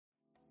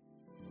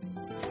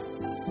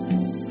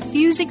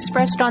views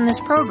expressed on this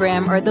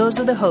program are those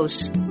of the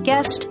hosts,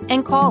 guests,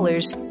 and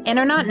callers, and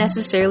are not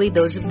necessarily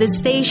those of this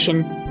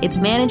station, its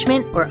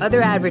management, or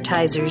other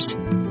advertisers.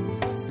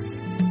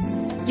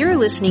 You're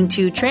listening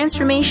to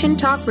Transformation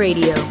Talk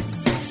Radio.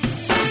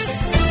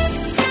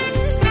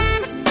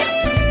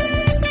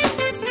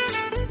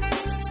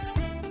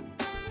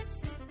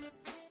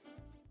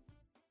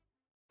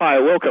 Hi,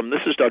 welcome.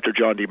 This is Dr.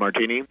 John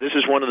DeMartini. This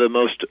is one of the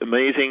most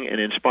amazing and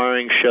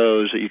inspiring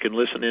shows that you can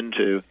listen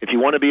into. If you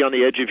want to be on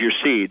the edge of your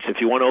seats, if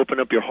you want to open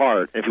up your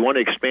heart, if you want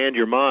to expand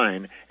your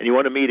mind, and you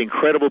want to meet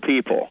incredible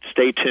people,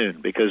 stay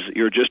tuned because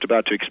you're just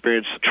about to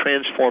experience a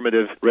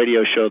transformative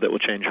radio show that will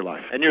change your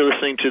life. And you're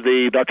listening to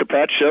the Dr.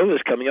 Pat Show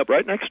that's coming up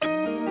right next.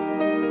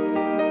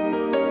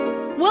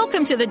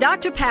 Welcome to the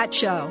Dr. Pat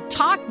Show.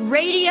 Talk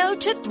radio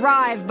to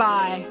thrive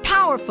by.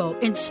 Powerful,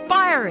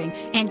 inspiring,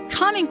 and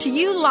coming to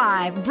you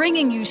live,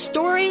 bringing you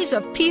stories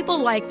of people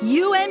like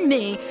you and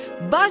me,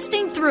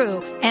 busting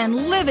through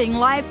and living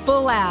life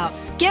full out.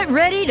 Get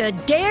ready to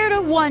dare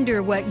to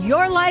wonder what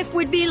your life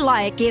would be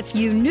like if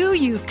you knew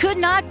you could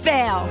not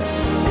fail.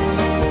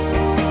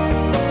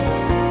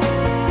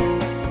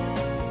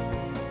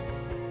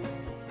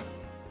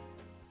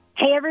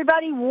 Hey,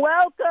 everybody,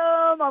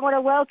 welcome. I want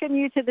to welcome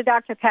you to the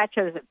Dr. Pat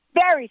Show. It's a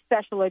very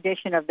special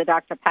edition of the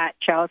Dr. Pat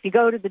Show. If you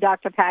go to the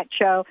Dr. Pat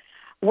Show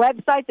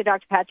website,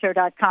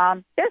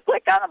 thedrpatshow.com, just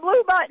click on the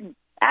blue button.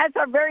 That's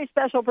our very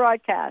special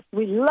broadcast.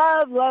 We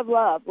love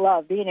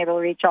being able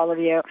to reach all of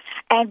you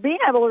and being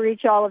able to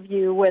reach all of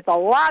you with a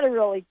lot of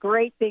really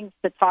great things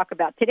to talk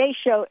about. Today's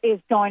show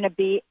is going to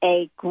be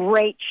a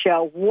great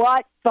show.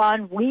 What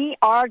fun we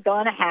are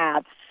going to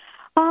have.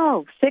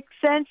 Oh, sixth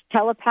sense,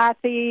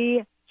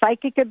 telepathy,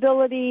 psychic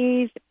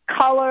abilities,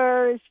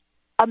 colors,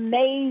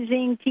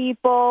 amazing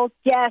people,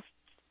 guests,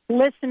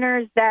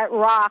 listeners that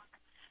rock.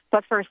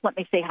 But first, let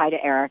me say hi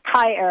to Eric.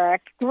 Hi,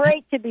 Eric.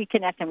 Great to be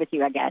connecting with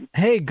you again.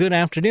 Hey, good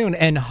afternoon.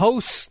 And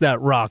hosts that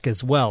rock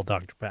as well,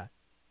 Dr. Pat.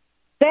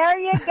 There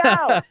you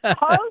go.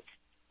 Hosts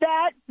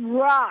that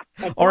rock.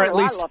 Or at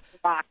least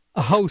rock.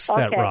 Hosts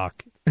that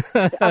rock.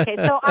 Okay,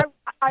 so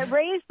I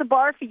raised the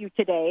bar for you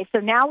today, so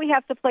now we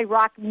have to play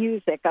rock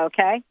music,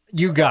 okay?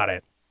 You got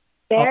it.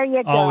 There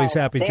you go. Always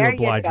happy to there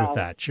oblige with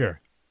that,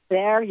 sure.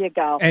 There you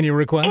go. Any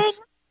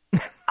requests?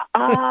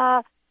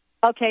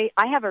 Okay,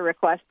 I have a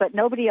request, but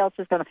nobody else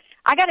is going to.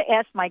 I got to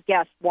ask my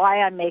guests why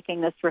I'm making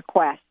this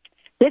request.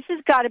 This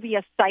has got to be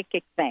a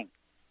psychic thing.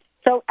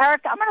 So, Eric,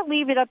 I'm going to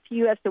leave it up to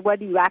you as to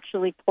whether you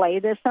actually play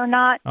this or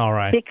not. All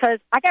right. Because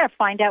I got to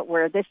find out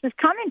where this is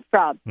coming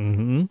from.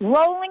 Mm-hmm.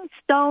 Rolling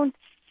Stones'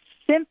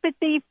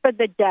 Sympathy for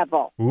the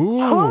Devil.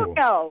 Ooh. Who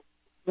knows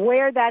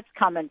where that's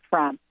coming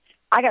from?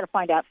 I got to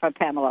find out from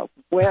Pamela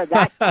where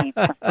that came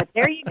from. But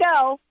there you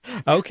go.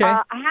 Okay.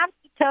 I have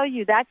to tell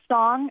you, that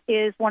song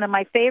is one of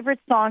my favorite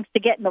songs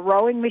to get in the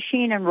rowing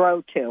machine and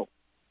row to.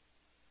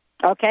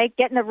 Okay?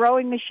 Get in the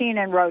rowing machine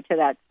and row to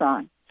that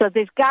song. So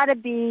there's got to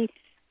be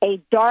a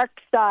dark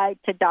side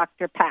to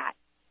Dr. Pat.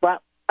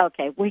 Well,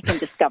 okay, we can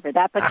discover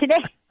that. But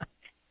today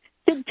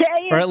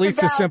or at least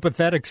about, a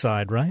sympathetic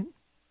side, right?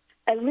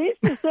 At least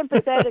the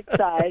sympathetic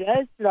side.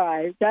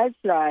 That's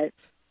right.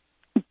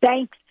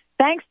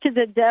 Thanks to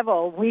the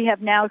devil, we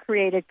have now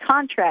created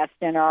contrast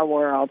in our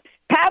world.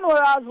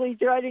 Pamala Oslie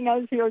joining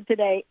us here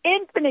today.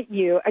 Infinite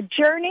You, a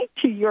journey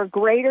to your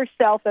greater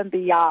self and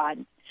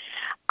beyond.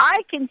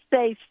 I can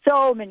say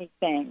so many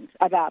things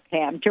about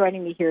Pam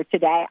joining me here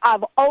today.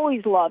 I've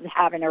always loved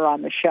having her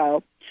on the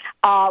show.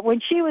 When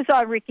she was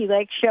on Ricky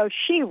Lake's show,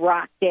 she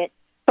rocked it.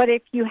 But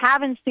if you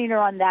haven't seen her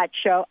on that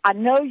show, I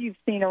know you've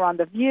seen her on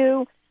The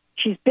View.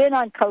 She's been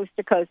on Coast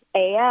to Coast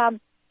AM.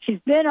 She's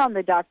been on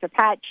the Dr.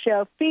 Pat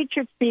Show,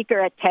 featured speaker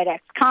at TEDx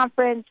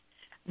Conference,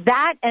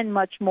 that and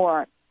much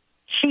more.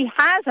 She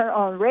has her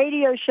own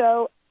radio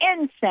show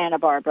in Santa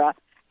Barbara.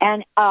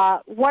 And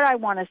what I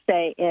want to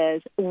say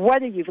is,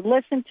 whether you've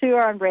listened to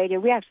her on radio,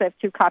 we actually have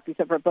 2 copies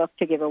of her book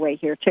to give away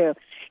here, too.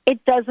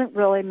 It doesn't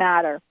really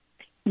matter.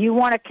 You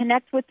want to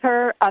connect with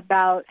her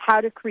about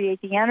how to create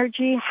the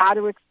energy, how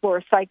to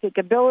explore psychic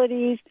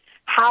abilities,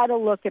 how to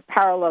look at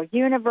parallel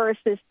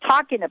universes,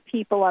 talking to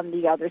people on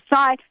the other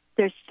side.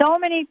 There's so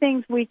many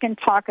things we can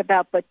talk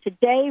about, but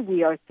today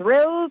we are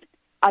thrilled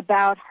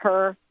about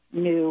her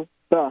new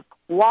book.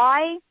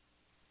 Why?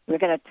 We're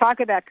going to talk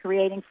about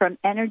creating from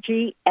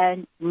energy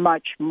and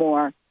much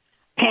more.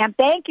 Pam,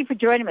 thank you for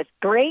joining us.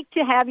 Great to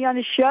have you on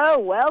the show.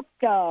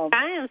 Welcome.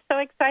 I am so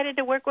excited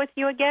to work with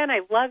you again. I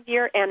love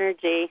your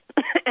energy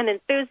and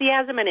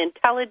enthusiasm and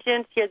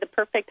intelligence. You're the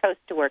perfect host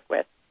to work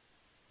with.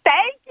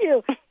 Thank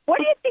you. What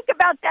do you think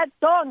about that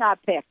song I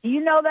picked? Do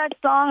you know that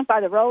song by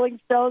the Rolling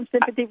Stones,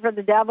 Sympathy for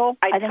the Devil?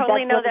 I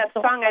totally know that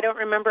song. I don't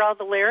remember all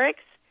the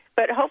lyrics,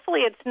 but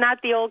hopefully it's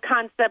not the old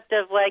concept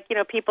of, like, you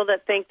know, people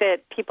that think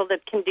that people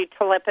that can do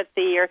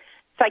telepathy or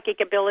psychic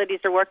abilities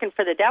are working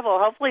for the devil.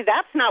 Hopefully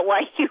that's not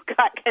why you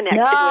got connected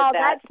with that. No,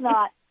 that's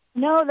not.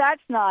 No,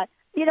 that's not.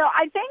 You know,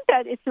 I think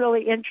that it's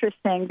really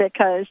interesting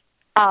because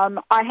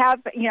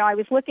I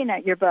was looking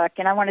at your book,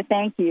 and I want to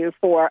thank you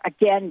for,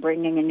 again,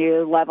 bringing a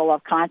new level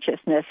of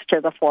consciousness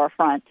to the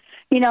forefront.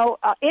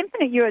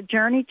 Infinite You, a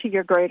journey to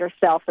your greater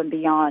self and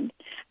beyond.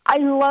 I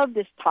love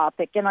this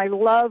topic, and I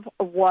love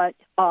what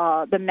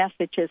the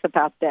message is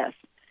about this.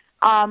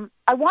 I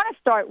want to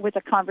start with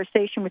a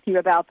conversation with you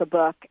about the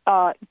book.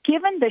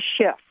 Given the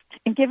shift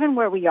and given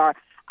where we are,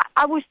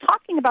 I was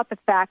talking about the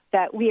fact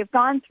that we have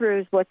gone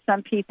through what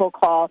some people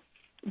call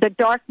the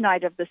dark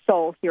night of the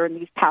soul here in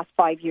these past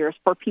 5 years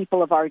for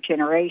people of our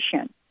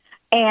generation.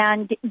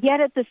 And yet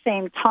at the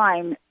same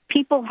time,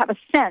 people have a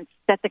sense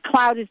that the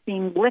cloud is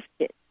being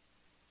lifted,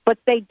 but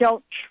they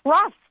don't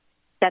trust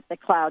that the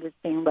cloud is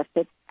being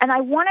lifted. And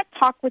I want to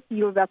talk with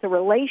you about the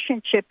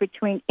relationship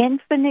between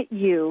Infinite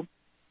You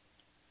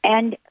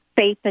and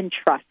faith and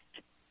trust.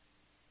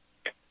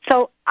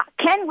 So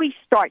can we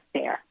start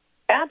there?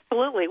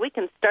 Absolutely. We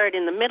can start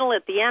in the middle,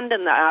 at the end,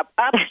 and the up,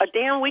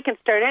 down. We can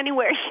start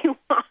anywhere you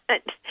want.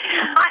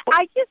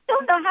 I just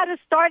don't know how to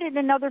start in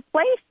another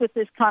place with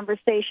this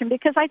conversation,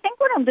 because I think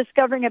what I'm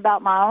discovering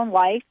about my own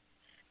life,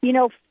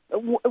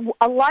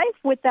 a life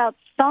without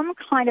some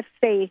kind of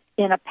faith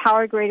in a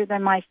power greater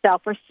than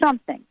myself or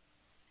something,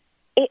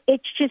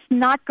 it's just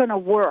not going to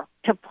work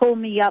to pull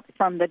me up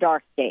from the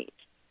dark days.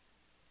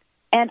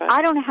 And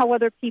I don't know how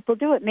other people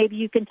do it. Maybe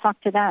you can talk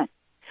to that.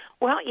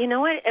 Well, you know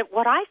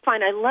what I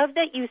find, I love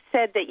that you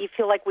said that you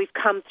feel like we've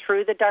come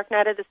through the dark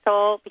night of the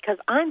soul, because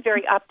I'm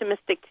very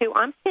optimistic, too.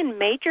 I'm seeing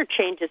major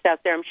changes out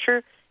there. I'm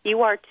sure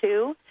you are,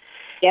 too.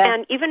 Yeah.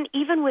 And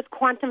even with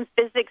quantum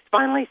physics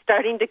finally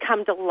starting to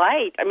come to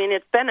light, I mean,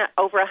 it's been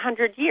over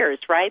 100 years,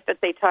 right, that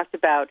they talked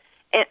about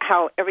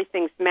how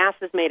everything's mass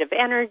is made of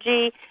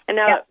energy, and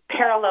now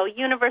parallel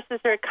universes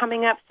are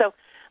coming up. So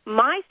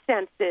my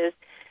sense is,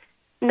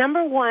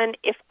 number one,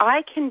 if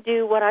I can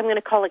do what I'm going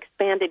to call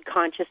expanded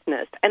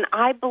consciousness, and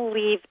I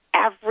believe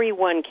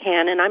everyone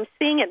can, and I'm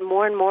seeing it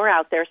more and more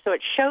out there, so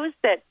it shows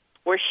that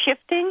we're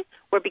shifting,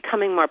 we're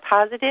becoming more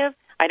positive.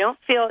 I don't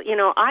feel,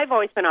 I've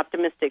always been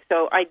optimistic,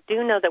 so I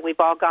do know that we've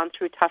all gone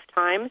through tough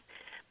times.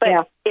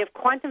 But if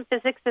quantum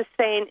physics is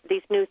saying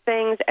these new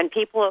things, and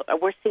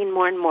we're seeing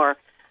more and more,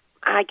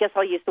 I guess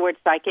I'll use the word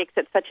psychics,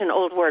 it's such an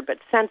old word, but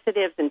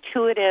sensitives,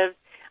 intuitives,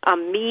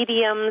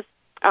 mediums,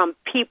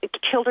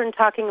 children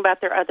talking about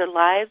their other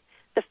lives,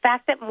 the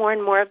fact that more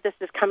and more of this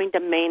is coming to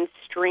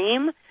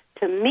mainstream,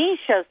 to me,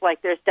 shows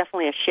like there's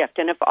definitely a shift.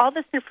 And if all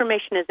this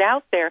information is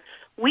out there,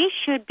 we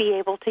should be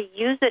able to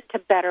use it to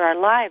better our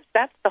lives.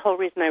 That's the whole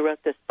reason I wrote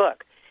this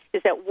book,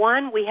 is that,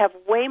 one, we have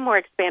way more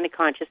expanded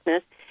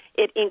consciousness.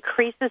 It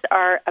increases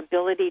our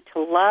ability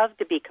to love,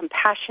 to be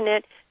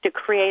compassionate, to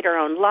create our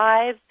own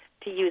lives,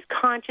 to use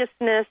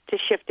consciousness, to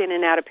shift in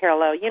and out of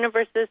parallel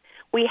universes.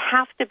 We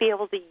have to be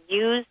able to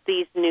use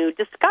these new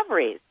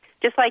discoveries.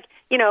 Just like,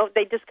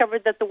 they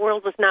discovered that the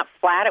world was not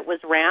flat, it was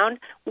round.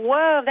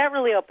 Whoa, that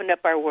really opened up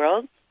our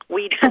world.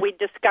 We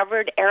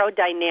discovered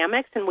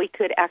aerodynamics, and we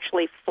could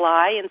actually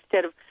fly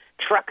instead of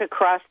truck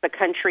across the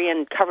country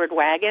in covered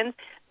wagons.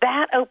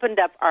 That opened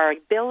up our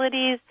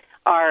abilities.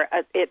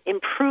 It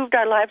improved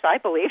our lives, I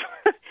believe.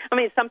 I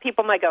mean, some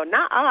people might go,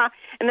 nah.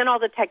 And then all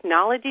the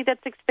technology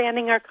that's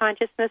expanding our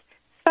consciousness,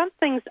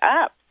 something's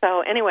up. So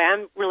anyway,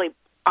 I'm really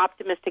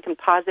optimistic and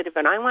positive,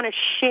 and I want to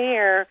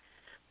share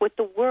with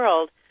the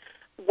world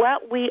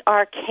what we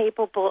are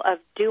capable of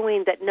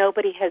doing that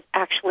nobody has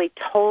actually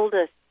told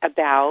us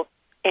about,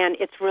 and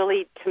it's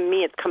really, to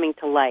me, it's coming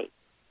to light.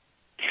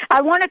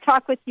 I want to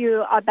talk with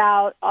you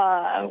about,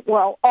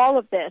 all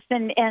of this,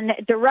 and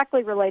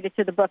directly related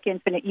to the book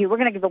Infinite You. We're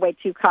going to give away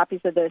 2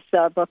 copies of this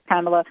book,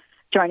 Pamela,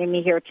 joining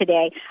me here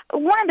today.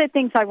 One of the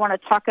things I want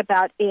to talk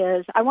about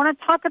is I want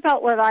to talk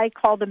about what I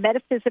call the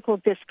metaphysical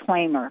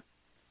disclaimer.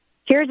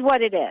 Here's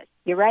what it is.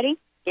 You ready?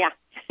 Yeah.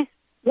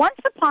 Once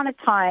upon a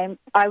time,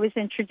 I was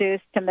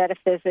introduced to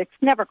metaphysics,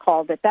 never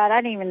called it that. I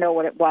didn't even know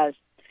what it was.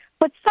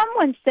 But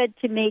someone said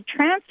to me,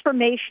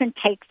 transformation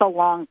takes a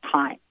long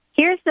time.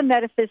 Here's the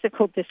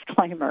metaphysical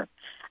disclaimer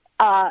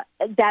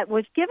that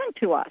was given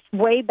to us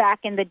way back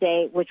in the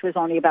day, which was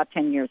only about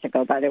 10 years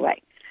ago, by the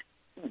way.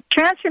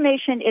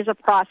 Transformation is a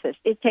process.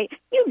 It takes,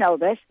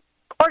 this.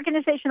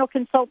 Organizational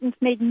consultants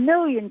made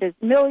millions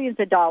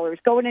of dollars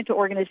going into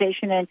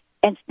organization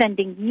and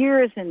spending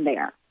years in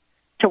there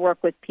to work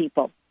with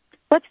people.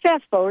 Let's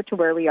fast forward to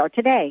where we are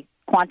today.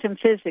 Quantum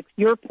physics,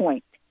 your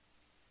point.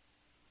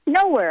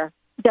 Nowhere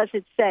does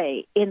it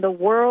say in the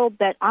world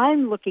that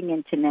I'm looking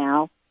into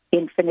now,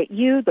 Infinite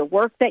You, the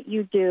work that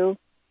you do,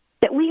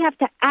 that we have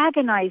to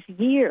agonize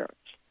years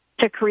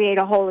to create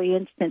a holy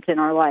instant in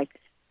our life.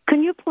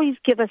 Can you please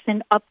give us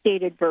an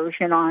updated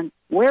version on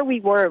where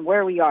we were and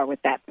where we are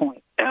with that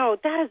point? Oh,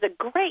 that is a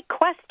great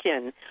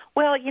question.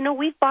 Well,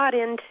 we've bought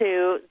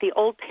into the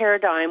old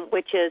paradigm,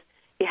 which is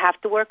you have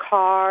to work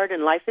hard,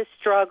 and life is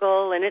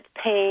struggle, and it's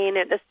pain,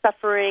 and it's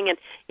suffering, and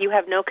you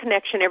have no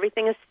connection.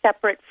 Everything is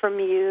separate from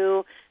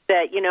you,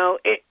 that,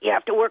 you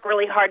have to work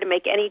really hard to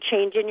make any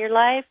change in your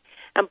life.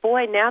 And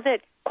boy, now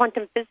that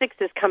quantum physics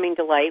is coming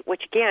to light,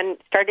 which, again,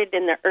 started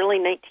in the early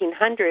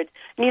 1900s,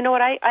 and you know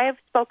what, I have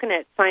spoken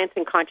at science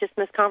and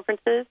consciousness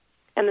conferences,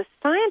 and the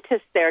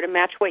scientists there, to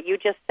match what you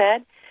just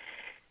said,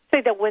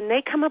 say that when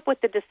they come up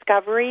with the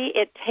discovery,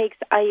 it takes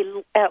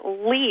at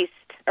least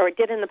or it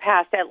did in the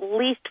past, at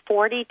least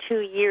 42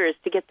 years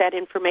to get that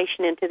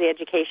information into the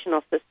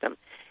educational system.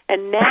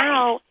 And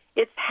now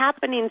it's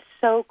happening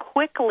so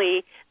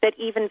quickly that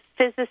even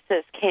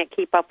physicists can't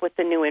keep up with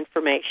the new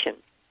information.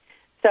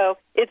 So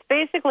it's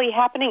basically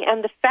happening,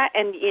 and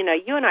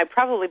you and I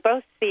probably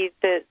both see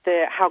the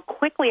how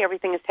quickly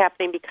everything is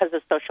happening because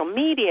of social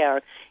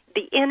media,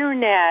 the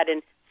internet,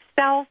 and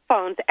cell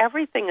phones.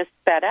 Everything is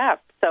sped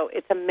up. So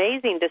it's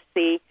amazing to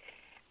see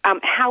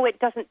how it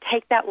doesn't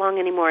take that long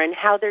anymore, and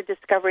how they're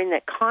discovering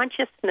that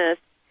consciousness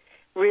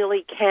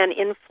really can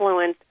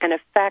influence and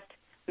affect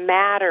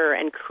matter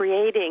and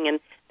creating, and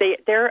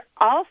they're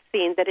all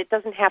seeing that it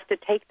doesn't have to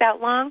take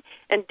that long.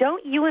 And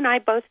don't you and I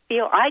both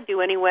feel, I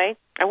do anyway,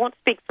 I won't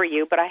speak for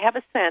you, but I have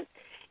a sense,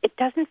 it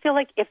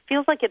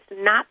feels like it's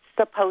not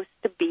supposed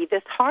to be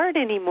this hard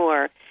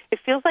anymore. It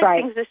feels like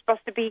things are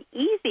supposed to be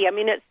easy. I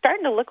mean, it's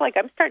starting to look like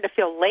I'm starting to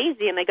feel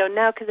lazy, and I go,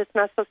 no, because it's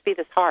not supposed to be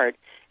this hard.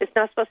 It's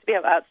not supposed to be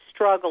about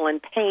struggle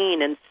and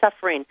pain and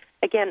suffering.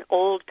 Again,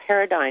 old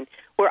paradigm.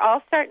 We're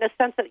all starting to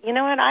sense that, you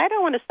know what, I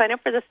don't want to sign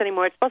up for this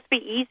anymore. It's supposed to be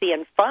easy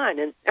and fun,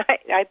 and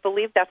I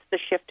believe that's the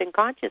shift in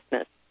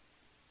consciousness.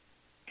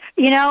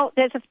 You know,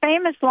 there's a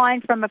famous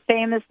line from a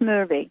famous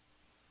movie,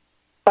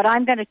 but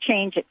I'm going to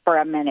change it for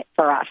a minute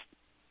for us.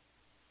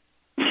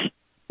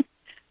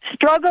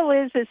 Struggle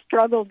is as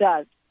struggle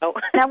does. Oh.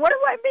 Now, what do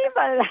I mean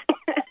by that?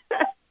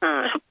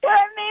 What do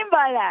I mean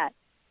by that?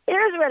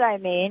 Here's what I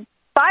mean.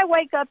 If I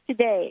wake up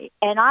today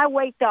and I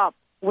wake up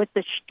with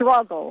the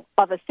struggle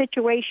of a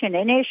situation,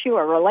 an issue,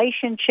 a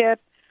relationship,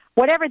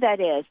 whatever that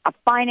is, a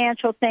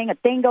financial thing, a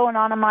thing going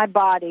on in my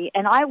body,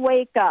 and I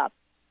wake up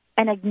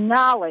and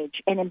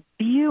acknowledge and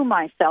imbue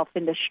myself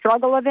in the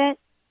struggle of it,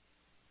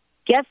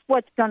 guess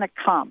what's going to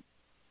come?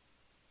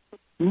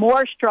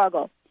 More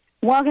struggle.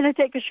 We're going to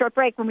take a short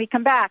break. When we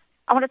come back,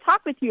 I want to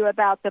talk with you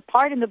about the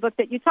part in the book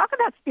that you talk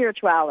about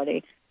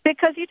spirituality,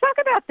 because you talk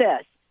about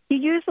this. You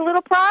use a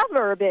little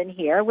proverb in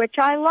here, which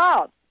I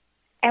love,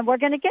 and we're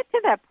going to get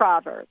to that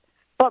proverb.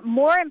 But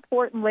more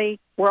importantly,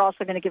 we're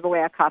also going to give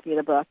away a copy of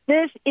the book.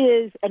 This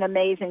is an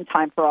amazing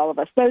time for all of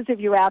us. Those of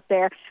you out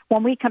there,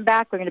 when we come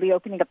back, we're going to be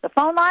opening up the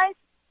phone lines.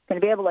 We're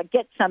going to be able to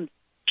get some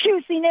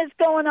juiciness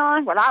going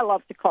on, what I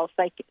love to call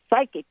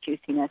psychic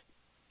juiciness.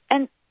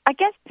 And I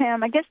guess,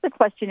 Pam, the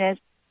question is,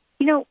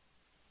 you know,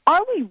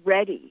 are we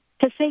ready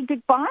to say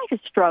goodbye to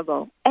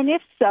struggle? And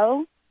if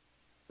so,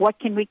 what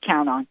can we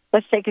count on?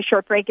 Let's take a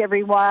short break,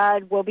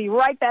 everyone. We'll be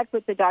right back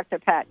with the Dr.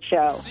 Pat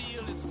Show.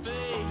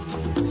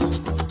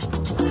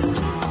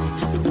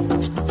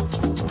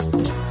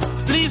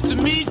 Pleased to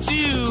meet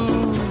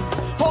you.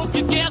 Hope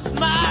you guessed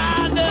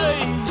my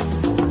name.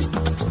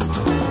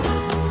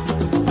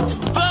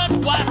 But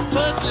what's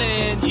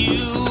puzzling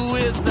you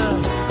is the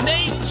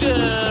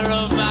nature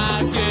of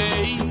my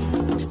game.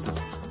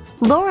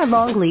 Laura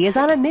Longley is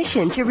on a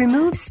mission to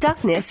remove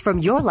stuckness from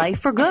your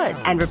life for good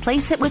and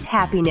replace it with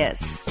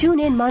happiness. Tune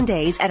in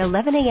Mondays at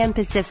 11 a.m.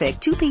 Pacific,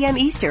 2 p.m.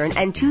 Eastern,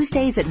 and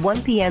Tuesdays at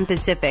 1 p.m.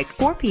 Pacific,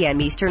 4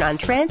 p.m. Eastern on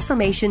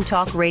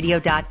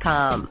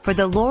TransformationTalkRadio.com for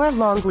The Laura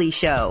Longley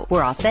Show,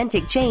 where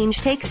authentic change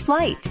takes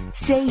flight.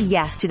 Say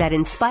yes to that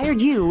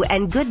inspired you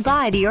and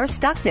goodbye to your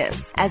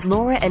stuckness as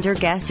Laura and her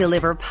guests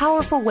deliver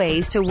powerful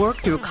ways to work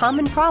through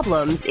common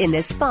problems in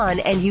this fun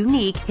and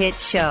unique hit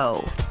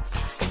show.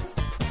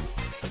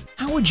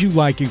 How would you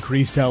like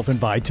increased health and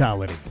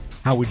vitality?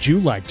 How would you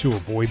like to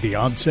avoid the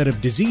onset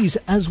of disease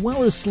as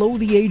well as slow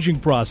the aging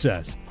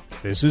process?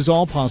 This is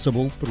all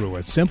possible through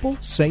a simple,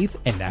 safe,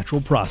 and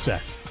natural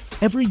process.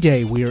 Every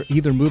day we are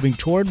either moving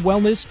toward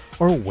wellness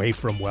or away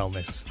from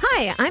wellness.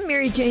 Hi, I'm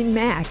Mary Jane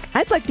Mack.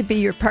 I'd like to be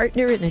your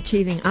partner in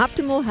achieving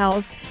optimal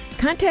health.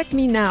 Contact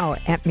me now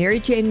at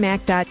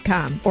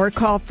maryjanemack.com or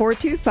call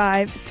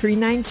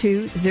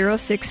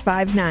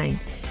 425-392-0659.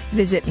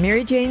 Visit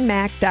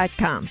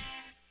maryjanemack.com.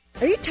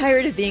 Are you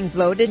tired of being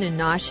bloated and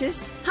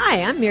nauseous?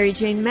 Hi, I'm Mary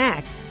Jane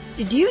Mack.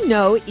 Did you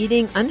know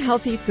eating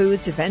unhealthy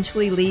foods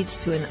eventually leads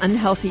to an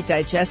unhealthy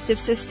digestive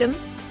system?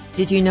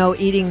 Did you know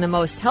eating the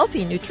most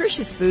healthy,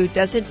 nutritious food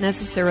doesn't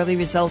necessarily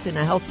result in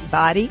a healthy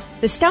body?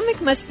 The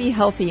stomach must be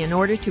healthy in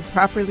order to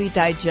properly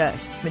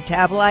digest,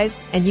 metabolize,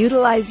 and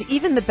utilize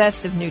even the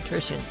best of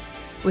nutrition.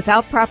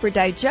 Without proper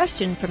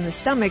digestion from the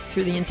stomach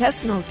through the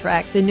intestinal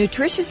tract, the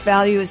nutritious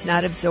value is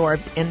not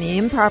absorbed, and the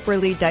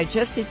improperly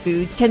digested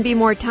food can be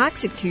more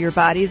toxic to your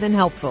body than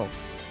helpful.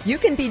 You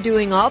can be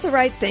doing all the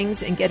right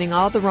things and getting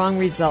all the wrong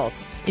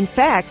results. In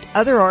fact,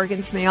 other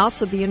organs may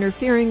also be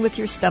interfering with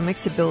your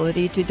stomach's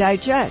ability to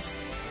digest.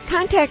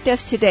 Contact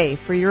us today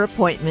for your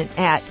appointment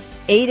at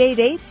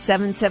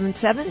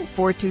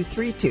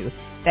 888-777-4232.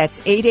 That's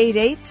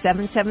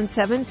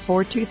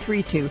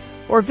 888-777-4232.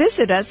 Or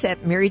visit us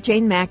at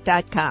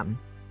maryjanemack.com.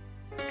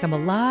 Come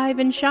alive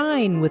and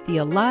shine with the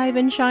Alive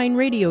and Shine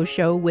radio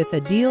show with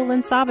Adil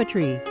and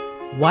Savitri.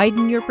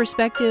 Widen your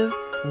perspective,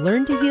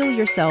 learn to heal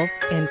yourself,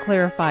 and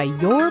clarify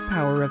your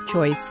power of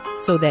choice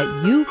so that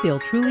you feel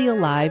truly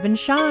alive and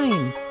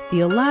shine. The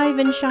Alive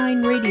and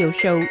Shine radio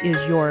show is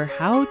your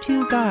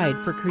how-to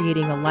guide for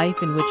creating a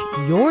life in which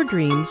your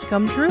dreams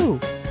come true.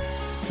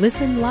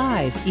 Listen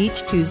live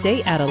each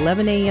Tuesday at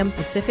 11 a.m.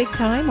 Pacific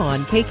Time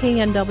on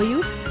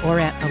KKNW or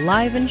at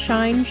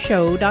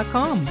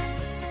aliveandshineshow.com.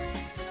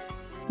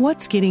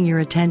 What's getting your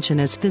attention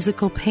as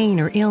physical pain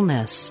or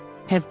illness?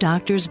 Have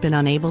doctors been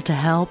unable to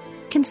help?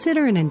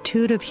 Consider an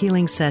intuitive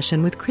healing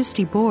session with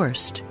Christy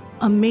Borst.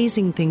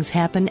 Amazing things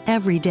happen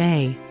every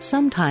day,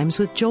 sometimes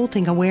with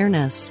jolting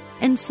awareness,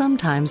 and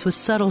sometimes with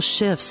subtle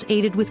shifts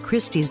aided with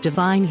Christy's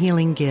divine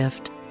healing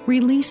gift.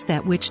 Release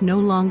that which no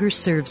longer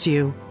serves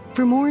you.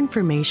 For more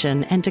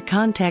information and to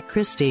contact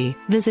Christy,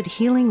 visit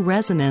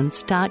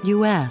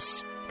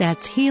healingresonance.us.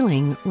 That's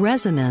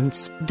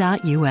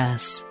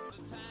healingresonance.us.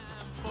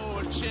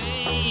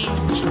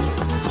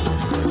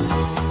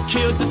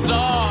 Killed the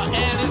Tsar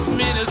and his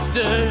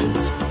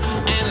ministers.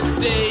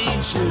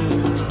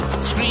 Anastasia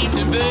screamed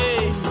in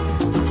vain.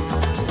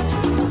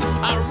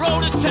 I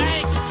rode a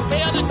tank,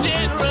 held a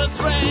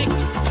generous rank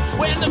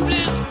when the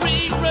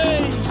blitzkrieg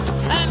raged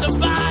and the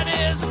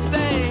bodies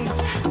stank.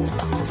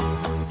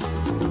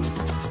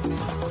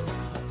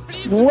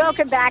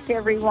 Welcome back,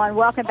 everyone.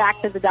 Welcome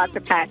back to the Dr.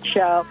 Pat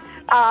Show.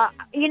 Pam,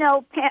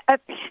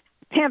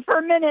 for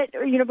a minute,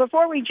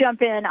 before we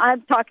jump in,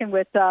 I'm talking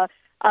with Pamala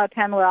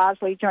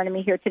Oslie joining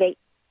me here today.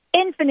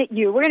 Infinite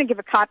You. We're going to give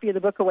a copy of the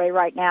book away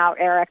right now,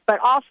 Eric, but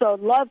also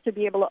love to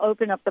be able to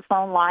open up the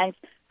phone lines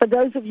for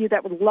those of you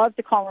that would love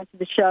to call into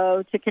the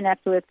show to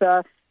connect with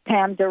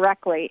Pam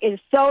directly. It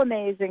is so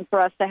amazing for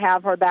us to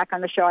have her back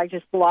on the show. I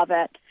just love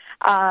it.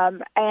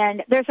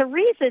 And there's a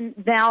reason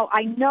now.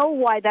 I know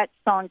why that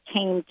song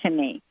came to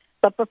me.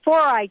 But before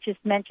I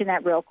just mention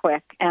that real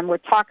quick, and we'll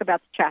talk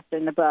about the chapter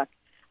in the book,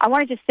 I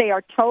want to just say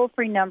our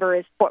toll-free number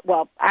is,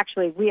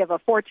 we have a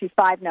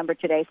 425 number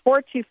today,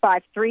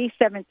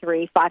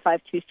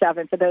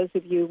 425-373-5527 for those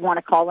of you who want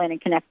to call in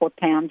and connect with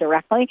Pam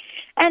directly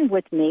and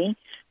with me.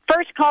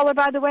 First caller,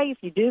 by the way, if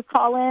you do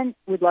call in,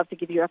 we'd love to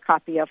give you a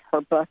copy of her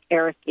book.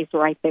 Eric is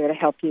right there to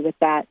help you with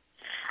that.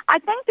 I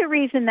think the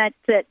reason that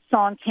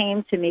song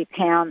came to me,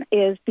 Pam,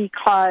 is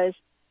because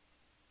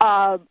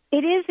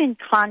it is in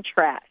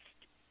contrast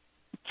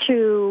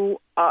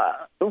to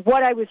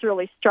what I was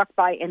really struck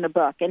by in the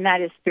book, and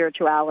that is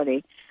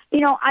spirituality.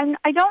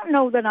 I don't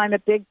know that I'm a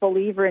big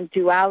believer in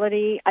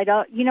duality. I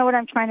don't, you know what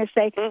I'm trying to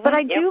say? Mm-hmm, but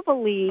I do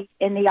believe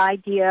in the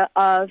idea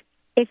of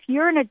if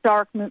you're in a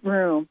dark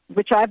room,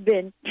 which I've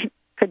been,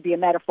 could be a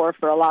metaphor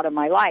for a lot of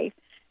my life,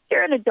 if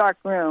you're in a dark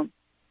room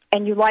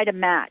and you light a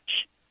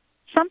match,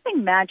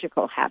 something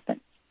magical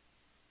happens.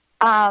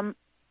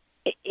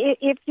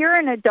 If you're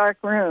in a dark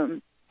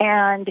room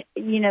and,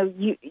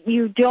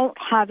 you don't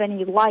have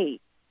any light,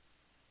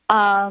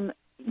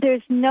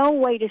 there's no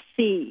way to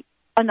see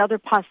another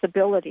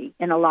possibility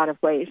in a lot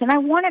of ways. And I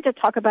wanted to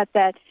talk about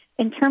that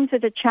in terms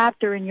of the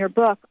chapter in your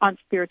book on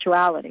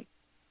spirituality.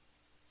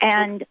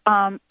 And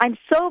I'm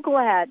so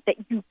glad that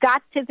you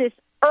got to this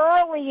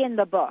early in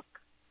the book.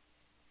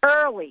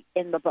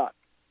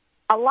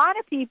 A lot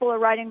of people are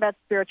writing about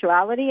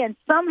spirituality, and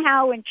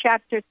somehow in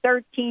chapter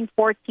 13,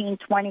 14,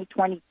 20,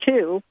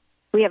 22,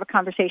 we have a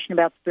conversation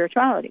about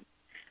spirituality.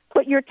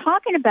 But you're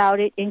talking about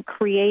it in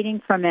creating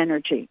from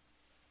energy.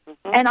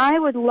 Mm-hmm. And I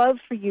would love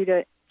for you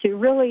to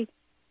really,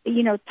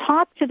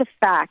 talk to the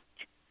fact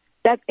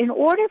that in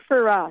order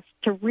for us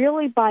to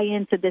really buy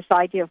into this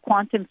idea of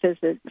quantum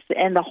physics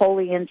and the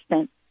holy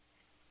instant,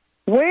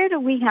 where do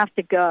we have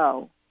to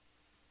go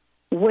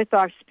with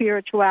our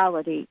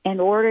spirituality in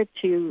order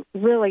to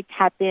really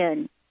tap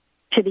in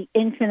to the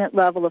infinite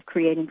level of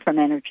creating from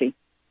energy?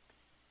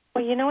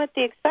 Well, you know what?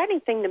 The exciting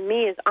thing to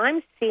me is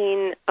I'm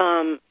seeing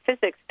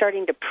physics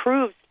starting to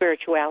prove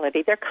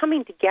spirituality. They're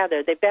coming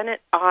together. They've been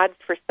at odds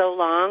for so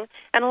long.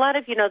 And a lot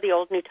of, the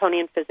old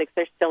Newtonian physics,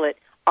 they're still at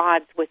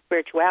odds with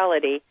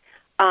spirituality.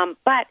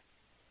 But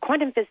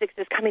quantum physics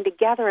is coming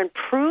together and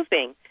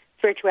proving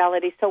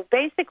spirituality. So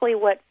basically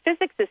what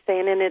physics is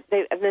saying, and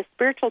the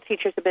spiritual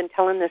teachers have been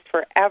telling this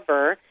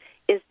forever,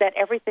 is that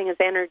everything is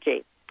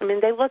energy. I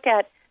mean, they look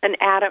at an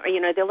atom,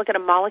 they look at a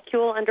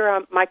molecule under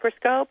a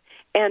microscope,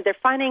 and they're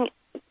finding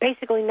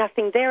basically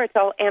nothing there. It's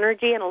all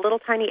energy and a little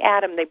tiny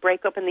atom. They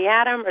break open the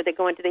atom or they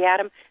go into the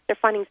atom. They're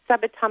finding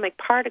subatomic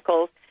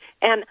particles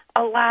and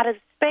a lot of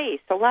space.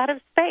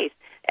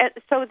 And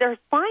so they're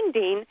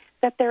finding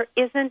that there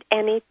isn't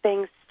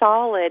anything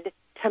solid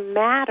to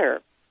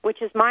matter, which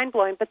is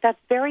mind-blowing, but that's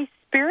very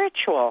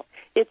spiritual.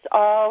 It's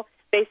all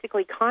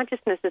basically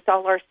consciousness. It's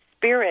all our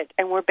spirit,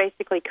 and we're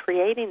basically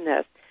creating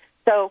this.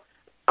 So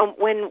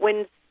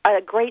when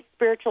a great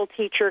spiritual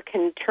teacher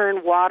can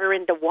turn water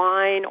into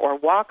wine or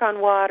walk on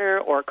water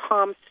or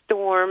calm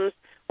storms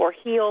or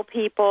heal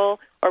people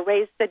or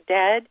raise the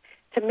dead,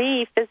 to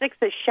me, physics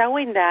is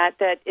showing that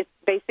it's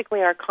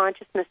basically our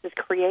consciousness is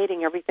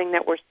creating everything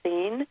that we're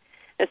seeing.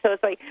 And so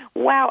it's like,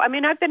 wow. I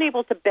mean, I've been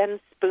able to bend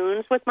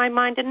spoons with my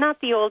mind, and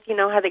not the old,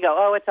 how they go,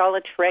 oh, it's all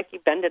a trick. You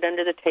bend it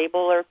under the table,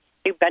 or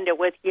you bend it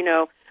with,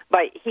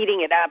 by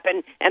heating it up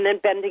and then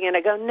bending it. I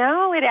go,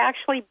 no, it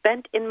actually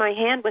bent in my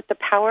hand with the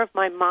power of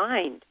my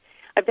mind.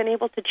 I've been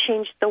able to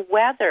change the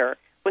weather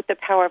with the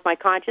power of my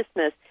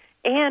consciousness.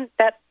 And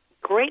that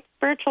great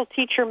spiritual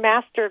teacher,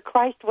 master,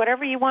 Christ,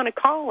 whatever you want to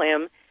call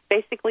him,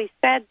 basically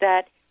said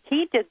that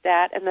he did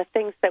that, and the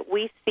things that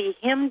we see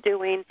him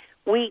doing,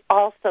 we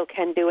also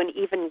can do, and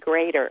even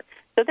greater.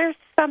 So there's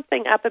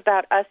something up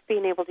about us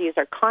being able to use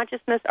our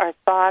consciousness, our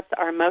thoughts,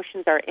 our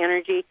emotions, our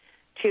energy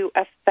to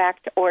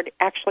affect or to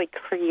actually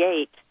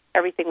create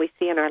everything we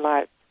see in our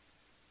lives.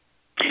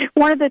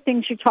 One of the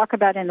things you talk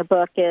about in the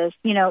book is,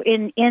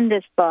 in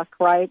this book,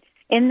 right,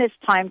 in this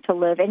time to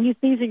live, and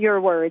these are your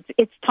words,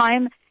 it's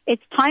time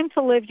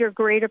to live your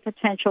greater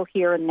potential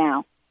here and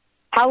now.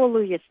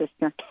 Hallelujah,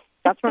 sister.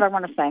 That's what I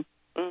want to say.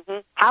 Mm-hmm.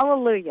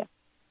 Hallelujah.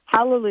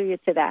 Hallelujah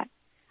to that.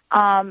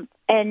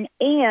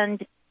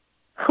 And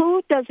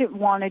who doesn't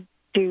want to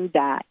do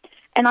that?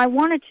 And I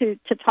wanted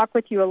to talk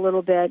with you a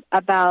little bit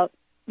about,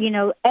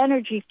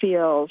 energy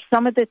fields,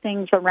 some of the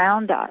things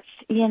around us.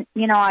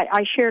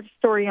 I shared a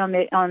story on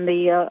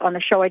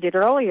the show I did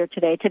earlier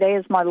today. Today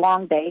is my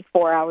long day,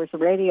 4 hours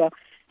of radio,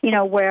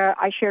 where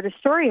I shared a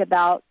story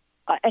about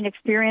an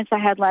experience I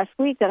had last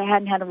week that I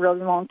hadn't had in a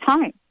really long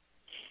time.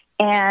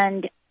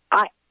 And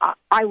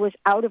I was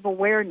out of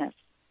awareness.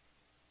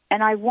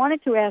 And I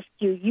wanted to ask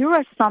you, you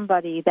are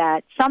somebody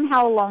that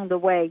somehow along the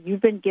way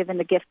you've been given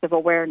the gift of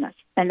awareness.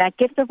 And that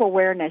gift of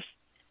awareness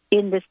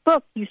in this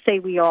book you say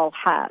we all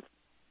have.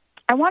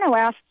 I want to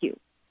ask you,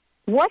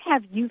 what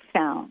have you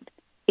found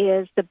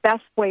is the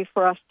best way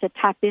for us to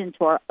tap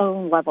into our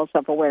own levels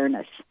of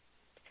awareness?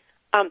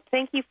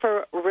 Thank you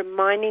for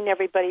reminding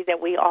everybody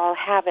that we all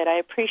have it. I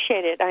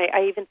appreciate it.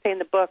 I even say in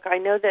the book, I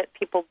know that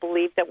people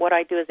believe that what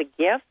I do is a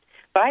gift,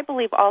 but I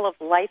believe all of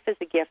life is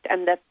a gift,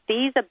 and that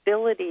these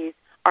abilities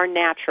are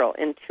natural,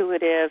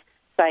 intuitive,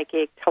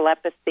 psychic,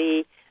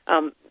 telepathy,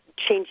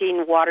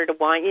 changing water to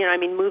wine,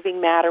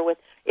 moving matter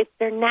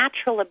they're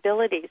natural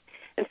abilities.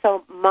 And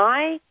so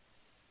my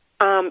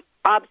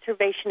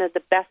observation of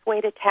the best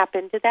way to tap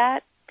into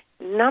that,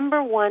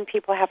 number one,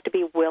 people have to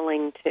be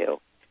willing to.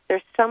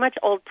 There's so much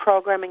old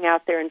programming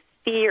out there and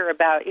fear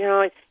about,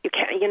 you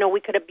can't, we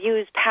could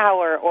abuse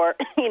power, or,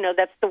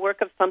 that's the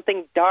work of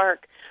something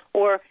dark,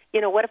 or,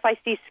 what if I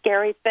see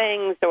scary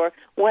things, or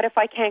what if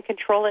I can't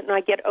control it and I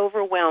get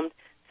overwhelmed?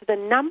 So the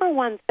number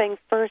one thing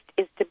first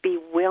is to be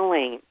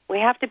willing. We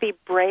have to be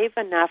brave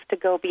enough to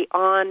go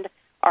beyond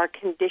our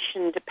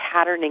conditioned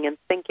patterning and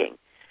thinking.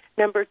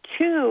 Number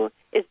two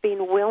is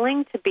being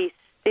willing to be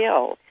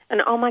still.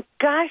 And oh my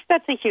gosh,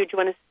 that's a huge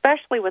one,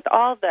 especially with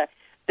all the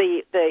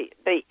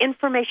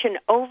information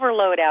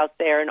overload out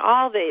there and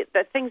all the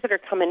things that are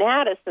coming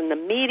at us, and the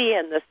media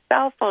and the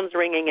cell phones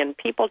ringing and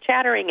people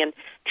chattering and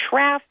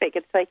traffic.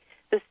 It's like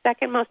the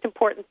second most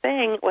important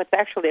thing, well, it's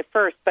actually the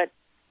first, but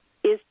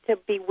is to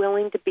be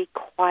willing to be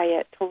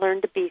quiet, to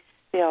learn to be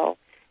still.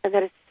 And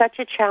that is such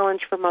a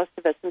challenge for most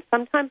of us. And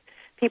sometimes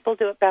people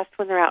do it best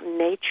when they're out in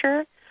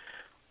nature,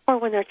 or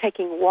when they're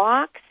taking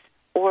walks,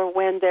 or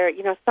when they're,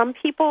 some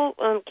people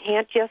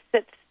can't just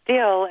sit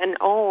still and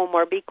ohm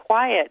or be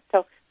quiet.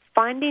 So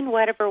finding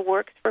whatever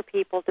works for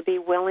people to be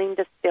willing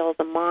to still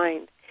the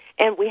mind.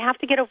 And we have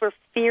to get over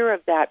fear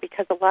of that,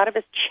 because a lot of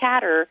us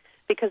chatter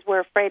because we're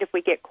afraid if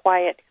we get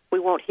quiet, we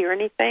won't hear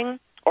anything,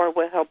 or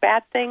we'll hear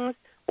bad things,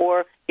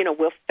 or,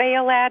 we'll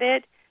fail at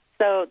it.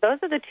 So those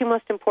are the two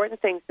most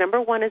important things.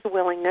 Number one is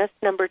willingness.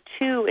 Number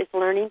two is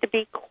learning to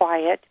be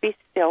quiet, to be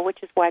still,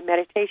 which is why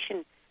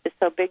meditation is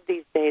so big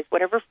these days,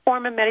 whatever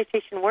form of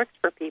meditation works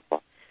for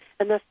people.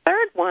 And the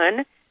third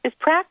one is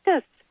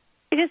practice.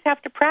 We just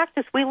have to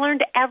practice. We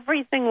learned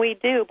everything we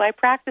do by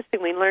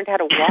practicing. We learned how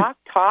to walk,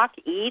 talk,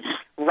 eat,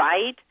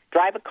 write,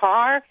 drive a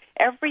car.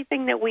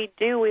 Everything that we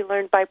do, we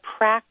learned by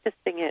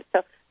practicing it.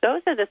 So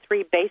those are the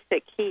three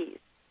basic keys.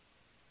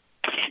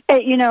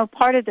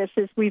 Part of this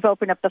is we've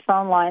opened up the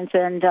phone lines,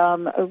 and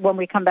when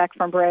we come back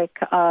from break,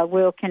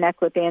 we'll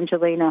connect with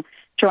Angelina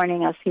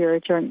joining us here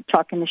during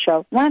talking the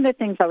show. One of the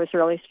things I was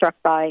really struck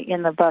by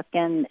in the book,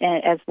 and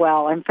as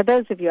well, and for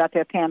those of you out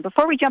there, Pam,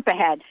 before we jump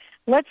ahead,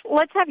 let's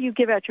have you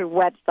give out your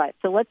website.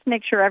 So let's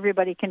make sure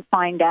everybody can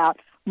find out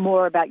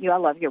more about you. I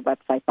love your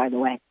website, by the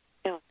way.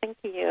 Oh, thank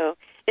you.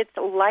 It's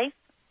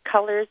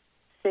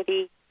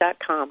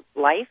lifecolorscity.com.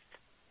 Life,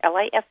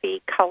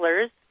 L-I-F-E,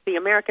 colors, the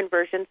American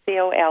version,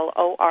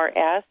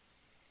 C-O-L-O-R-S,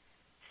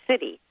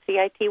 city,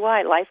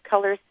 C-I-T-Y,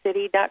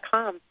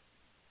 lifecolorscity.com.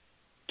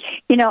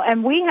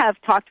 And we have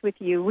talked with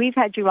you. We've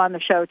had you on the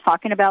show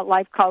talking about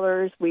life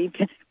colors. We've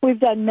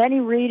done many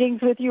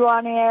readings with you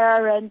on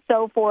air and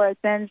so forth.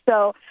 And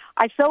so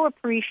I so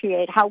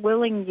appreciate how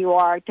willing you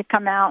are to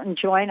come out and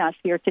join us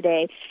here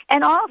today,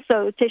 and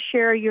also to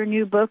share your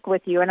new book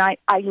with you. And I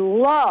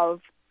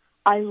love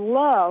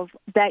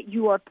that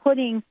you are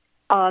putting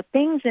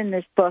things in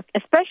this book,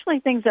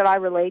 especially things that I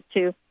relate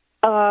to,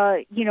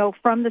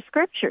 from the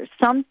scriptures.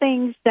 Some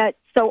things that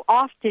so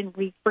often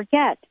we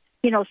forget.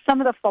 Some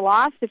of the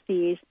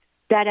philosophies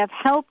that have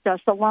helped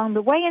us along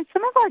the way in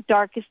some of our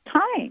darkest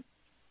times.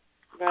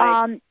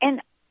 Right.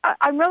 And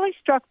I'm really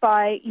struck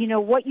by,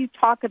 what you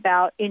talk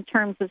about in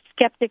terms of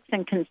skeptics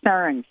and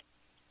concerns,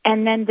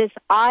 and then this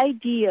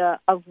idea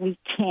of we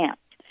can't.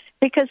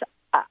 Because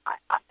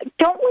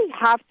don't we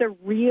have to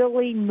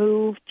really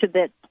move to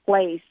that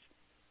place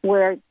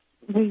where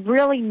we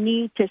really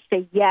need to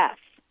say yes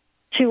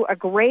to a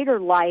greater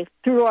life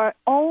through our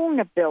own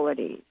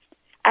abilities,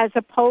 as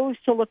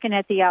opposed to looking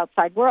at the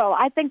outside world.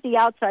 I think the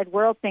outside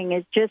world thing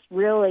is just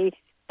really,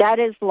 that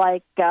is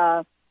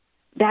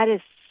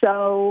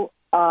so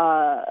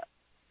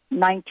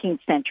 19th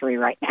century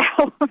right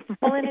now.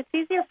 Well, and it's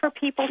easier for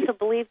people to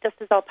believe this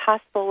is all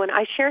possible when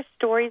I share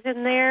stories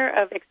in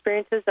there of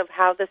experiences of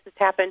how this has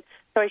happened.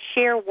 So I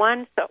share,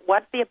 one,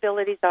 what the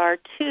abilities are,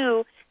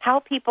 two, how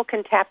people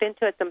can tap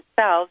into it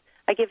themselves.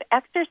 I give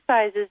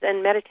exercises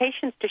and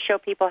meditations to show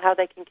people how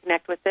they can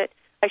connect with it.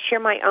 I share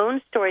my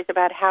own stories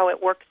about how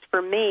it works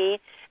for me.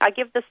 I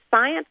give the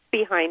science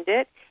behind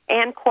it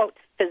and quote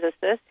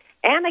physicists,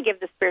 and I give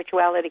the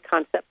spirituality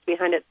concepts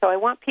behind it. So I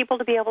want people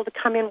to be able to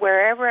come in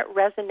wherever it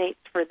resonates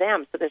for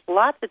them. So there's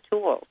lots of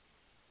tools.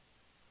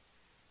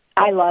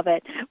 I love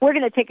it. We're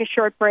going to take a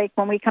short break.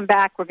 When we come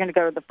back, we're going to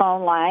go to the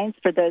phone lines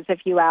for those of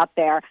you out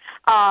there,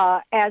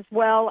 as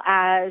well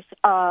as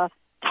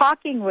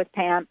talking with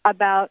Pam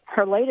about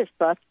her latest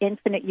book,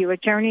 Infinite You, A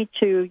Journey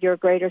to Your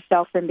Greater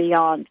Self and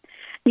Beyond.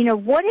 You know,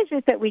 what is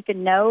it that we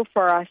can know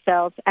for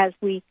ourselves as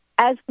we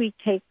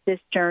take this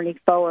journey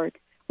forward?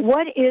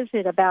 What is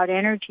it about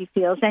energy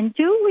fields? And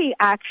do we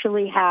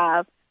actually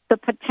have the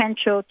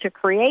potential to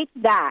create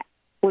that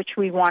which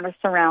we want to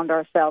surround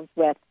ourselves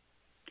with?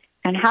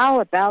 And how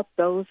about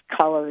those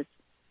colors?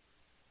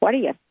 What are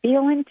you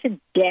feeling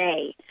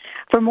today?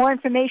 For more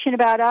information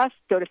about us,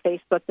 go to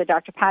Facebook, The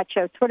Dr. Pat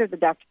Show, Twitter, The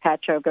Dr.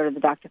 Pat Show, go to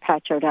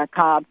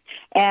thedrpatshow.com.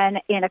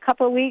 And in a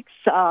couple of weeks,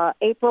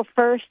 April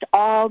 1st,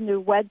 all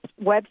new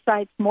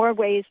websites, more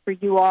ways for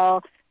you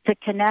all to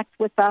connect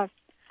with us,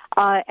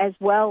 as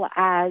well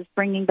as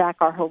bringing back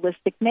our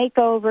holistic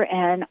makeover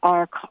and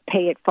our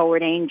Pay It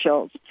Forward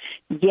Angels.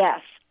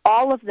 Yes,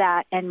 all of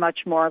that and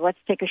much more. Let's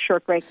take a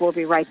short break. We'll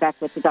be right back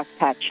with The Dr.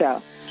 Pat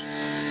Show.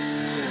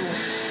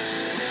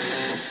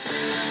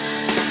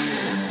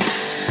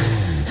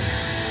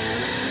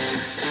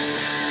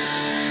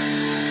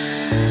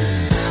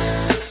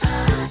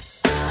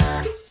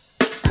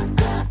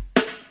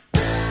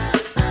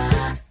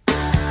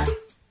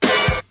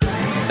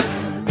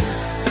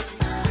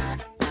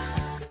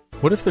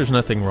 What if there's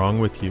nothing wrong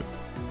with you?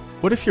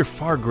 What if you're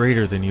far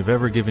greater than you've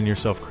ever given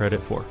yourself credit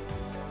for?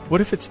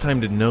 What if it's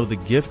time to know the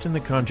gift and the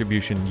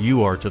contribution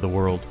you are to the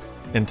world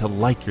and to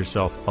like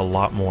yourself a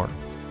lot more?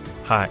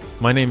 Hi,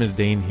 my name is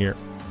Dane here.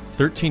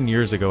 13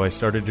 years ago, I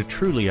started to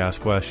truly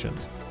ask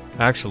questions.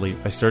 Actually,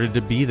 I started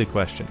to be the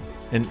question,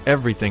 and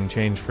everything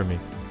changed for me.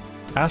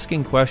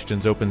 Asking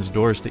questions opens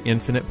doors to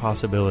infinite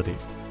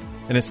possibilities.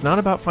 And it's not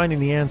about finding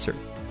the answer.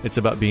 It's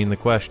about being the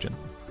question.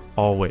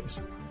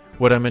 Always.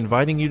 What I'm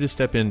inviting you to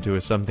step into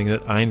is something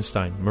that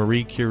Einstein,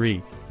 Marie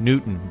Curie,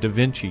 Newton, Da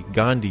Vinci,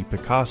 Gandhi,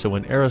 Picasso,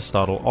 and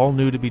Aristotle all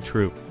knew to be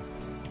true.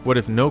 What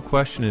if no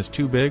question is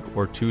too big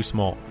or too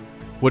small?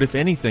 What if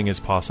anything is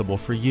possible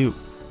for you?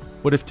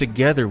 What if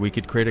together we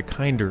could create a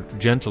kinder,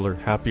 gentler,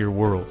 happier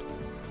world?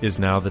 Is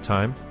now the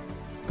time?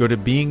 Go to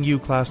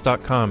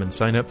beingyouclass.com and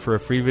sign up for a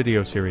free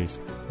video series,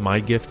 My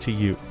Gift to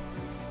You.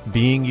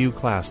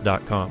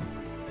 beingyouclass.com.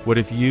 What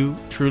if you,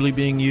 truly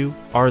being you,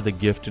 are the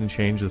gift and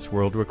change this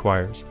world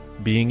requires?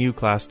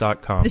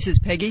 beingyouclass.com. This is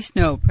Peggy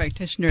Snow,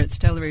 practitioner at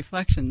Stellar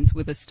Reflections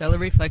with a Stellar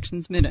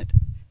Reflections Minute.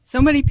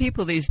 So many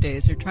people these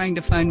days are trying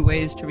to find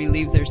ways to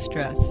relieve their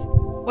stress.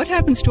 What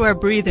happens to our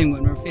breathing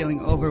when we're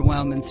feeling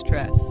overwhelm and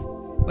stress?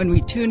 When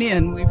we tune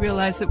in, we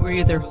realize that we're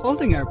either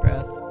holding our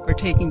breath or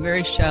taking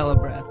very shallow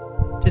breath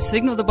to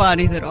signal the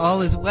body that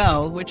all is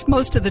well, which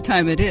most of the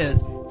time it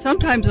is.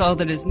 Sometimes all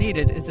that is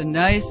needed is a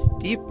nice,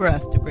 deep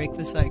breath to break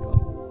the cycle.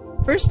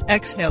 First,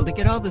 exhale to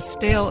get all the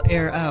stale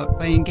air out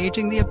by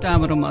engaging the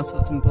abdominal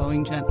muscles and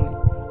blowing gently.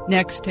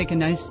 Next, take a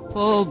nice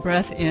full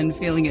breath in,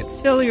 feeling it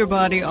fill your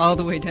body all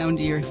the way down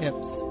to your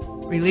hips.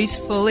 Release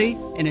fully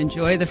and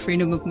enjoy the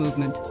freedom of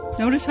movement.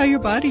 Notice how your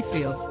body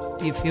feels.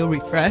 Do you feel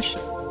refreshed?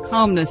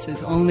 Calmness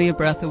is only a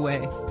breath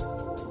away.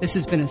 This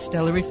has been a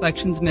Stellar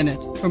Reflections Minute.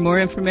 For more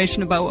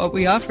information about what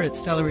we offer at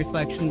Stellar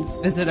Reflections,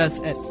 visit us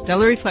at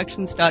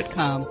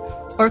stellarreflections.com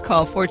or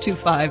call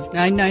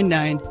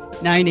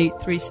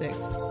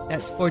 425-999-9836.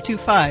 That's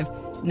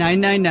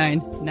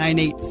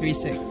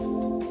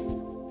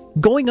 425-999-9836.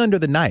 Going under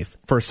the knife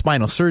for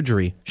spinal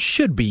surgery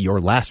should be your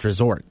last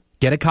resort.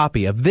 Get a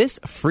copy of this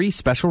free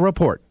special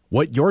report,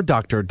 What Your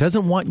Doctor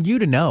Doesn't Want You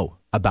to Know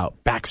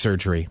About Back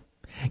Surgery.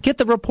 Get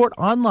the report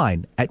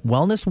online at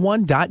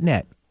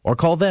wellness1.net or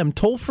call them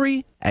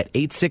toll-free at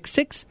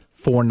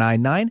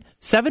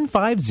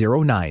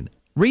 866-499-7509.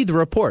 Read the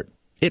report.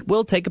 It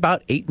will take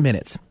about 8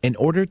 minutes in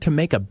order to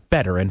make a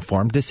better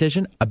informed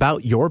decision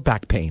about your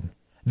back pain.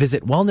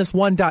 Visit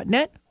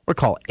wellness1.net or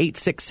call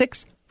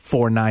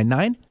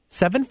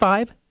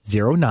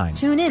 866-499-7509.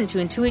 Tune in to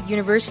Intuit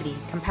University,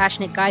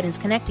 compassionate guidance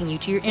connecting you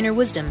to your inner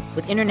wisdom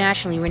with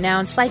internationally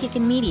renowned psychic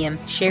and medium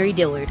Sherry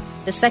Dillard.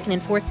 the second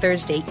and fourth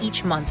Thursday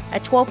each month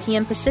at 12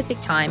 p.m. Pacific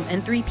Time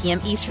and 3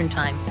 p.m. Eastern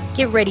Time.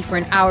 Get ready for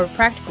an hour of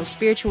practical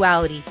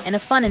spirituality and a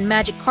fun and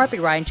magic carpet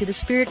ride into the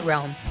spirit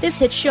realm. This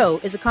hit show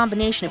is a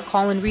combination of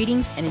call-in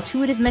readings and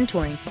intuitive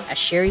mentoring, as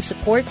Sherry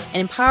supports and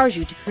empowers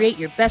you to create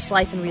your best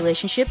life in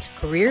relationships,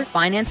 career,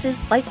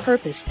 finances, life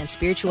purpose, and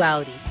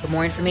spirituality. For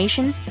more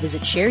information,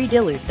 visit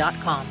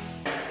sherrydillard.com.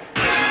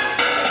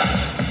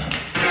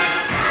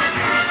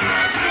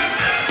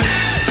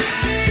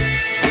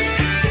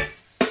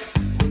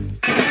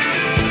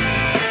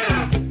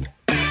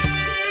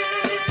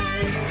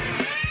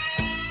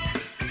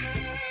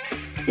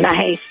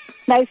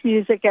 Nice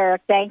music,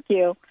 Eric. Thank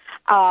you.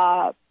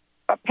 Pamela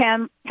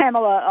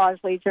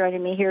Oslie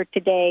joining me here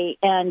today.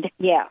 And,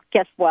 yeah,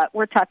 guess what?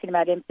 We're talking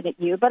about Infinite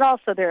You, but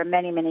also there are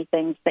many, many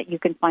things that you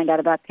can find out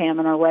about Pam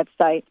on our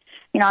website.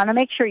 And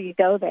make sure you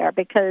go there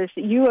because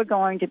you are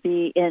going to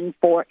be in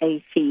for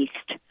a feast.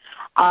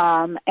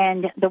 And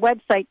the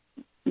website,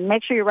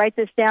 make sure you write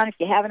this down if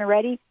you haven't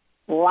already,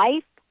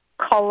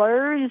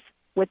 lifecolors,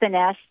 with an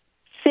S,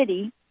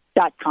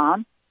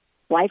 city.com,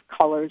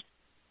 lifecolorscity.com.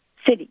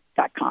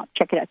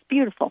 Check it out. It's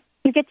beautiful.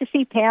 You get to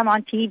see Pam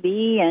on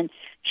TV, and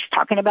she's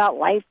talking about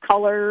life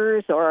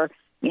colors, or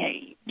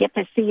you get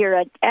to see her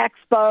at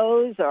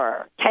expos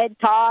or TED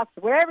Talks,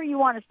 wherever you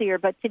want to see her.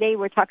 But today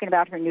we're talking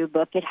about her new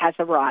book. It has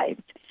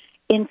arrived,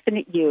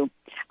 Infinite You.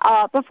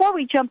 Before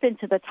we jump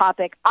into the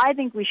topic, I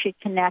think we should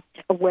connect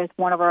with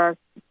one of our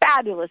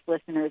fabulous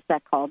listeners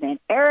that called in.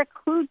 Eric,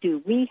 who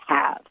do we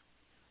have?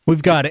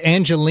 We've got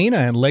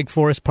Angelina in Lake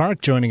Forest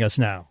Park joining us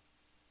now.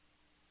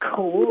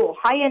 Cool.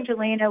 Hi,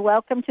 Angelina.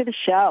 Welcome to the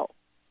show.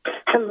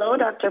 Hello,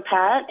 Dr.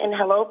 Pat, and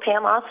hello,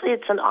 Pam Oslie.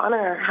 It's an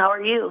honor. How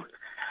are you?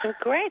 I'm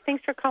great.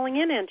 Thanks for calling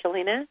in,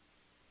 Angelina.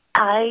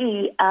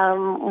 I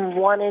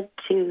wanted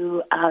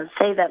to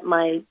say that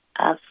my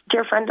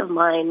dear friend of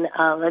mine,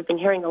 I've been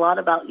hearing a lot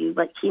about you,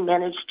 but he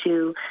managed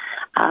to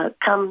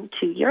come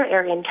to your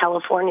area in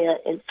California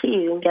and see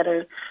you and get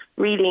a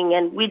reading,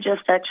 and we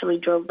just actually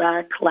drove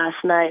back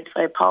last night,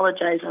 so I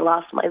apologize. I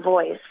lost my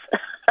voice.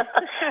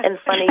 And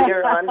funny,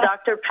 you're on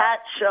Dr.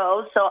 Pat's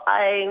show, so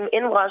I'm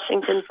in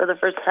Washington for the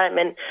first time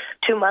in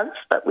 2 months,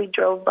 but we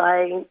drove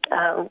by,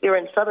 we were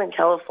in Southern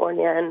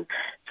California, and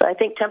so I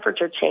think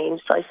temperature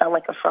changed, so I sound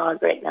like a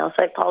frog right now, so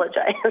I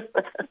apologize.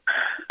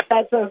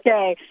 That's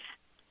okay.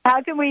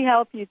 How can we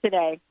help you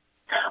today?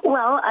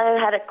 Well, I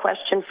had a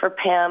question for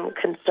Pam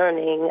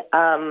concerning,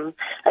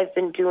 I've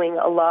been doing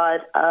a lot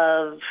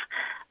of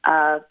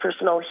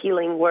personal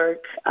healing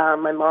work.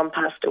 My mom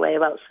passed away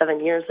about 7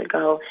 years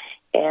ago,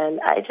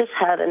 and I just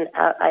had an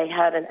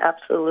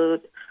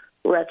absolute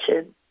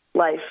wretched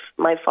life.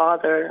 My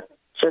father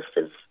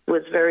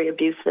was very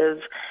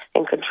abusive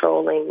and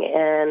controlling,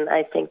 and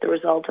I think the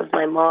result of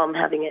my mom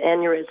having an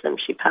aneurysm,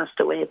 she passed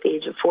away at the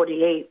age of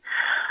 48,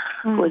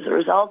 was the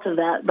result of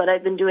that. But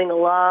I've been doing a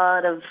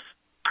lot of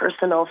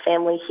personal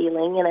family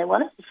healing, and I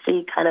wanted to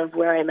see kind of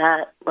where I'm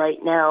at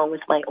right now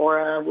with my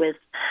aura, with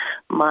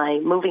my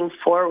moving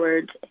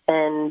forward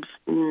and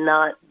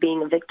not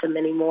being a victim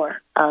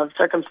anymore of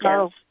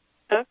circumstance. Oh.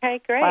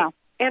 Okay, great. Wow.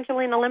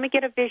 Angelina, let me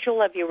get a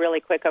visual of you really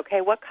quick, okay?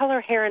 What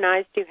color hair and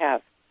eyes do you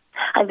have?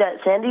 I've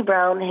got sandy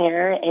brown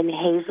hair and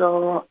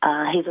hazel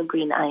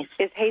green eyes.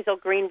 Is hazel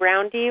green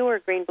brown to you or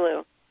green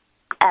blue?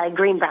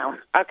 Green brown.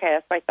 Okay,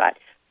 that's what I thought.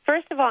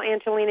 First of all,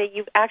 Angelina,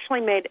 you've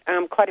actually made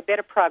quite a bit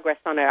of progress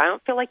on it. I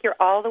don't feel like you're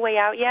all the way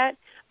out yet,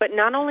 but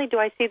not only do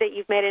I see that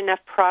you've made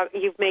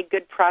you've made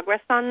good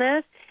progress on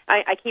this,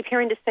 I keep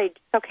hearing to say, it's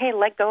okay,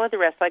 let go of the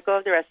rest, let go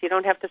of the rest. You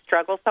don't have to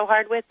struggle so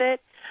hard with it.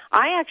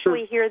 I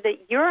actually hear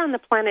that you're on the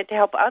planet to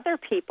help other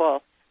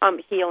people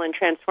heal and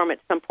transform at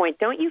some point.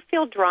 Don't you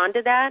feel drawn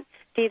to that,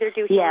 to either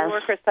do healing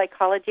work or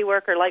psychology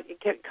work or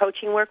like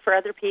coaching work for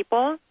other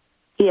people?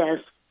 Yes.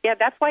 Yeah,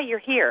 that's why you're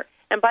here.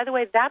 And by the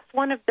way, that's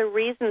one of the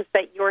reasons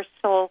that your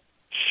soul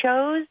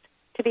chose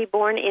to be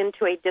born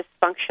into a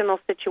dysfunctional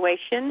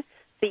situation,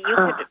 so you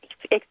could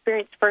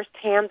experience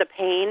firsthand the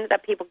pain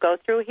that people go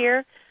through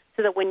here,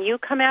 so that when you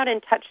come out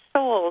and touch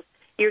souls,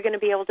 you're going to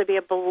be able to be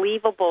a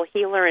believable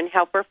healer and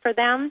helper for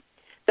them.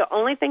 The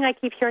only thing I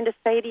keep hearing to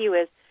say to you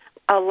is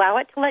allow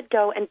it to let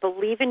go and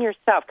believe in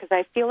yourself, because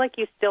I feel like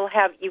you've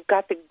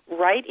got the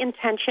right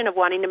intention of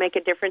wanting to make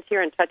a difference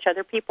here and touch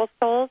other people's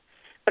souls,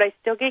 but I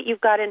still get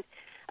you've got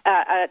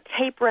a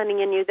tape running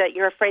in you that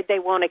you're afraid they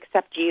won't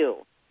accept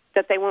you,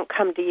 that they won't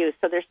come to you.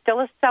 So there's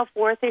still a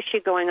self-worth issue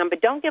going on,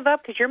 but don't give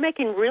up because you're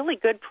making really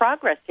good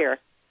progress here.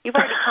 You've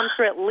already come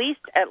through at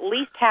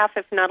least half,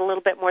 if not a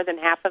little bit more than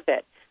half of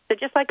it. So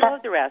just let go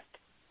of the rest.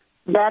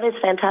 That is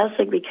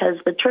fantastic, because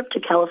the trip to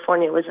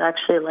California was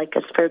actually like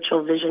a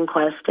spiritual vision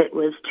quest. It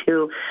was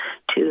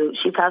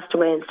she passed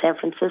away in San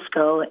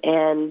Francisco,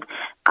 and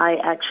I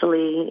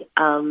actually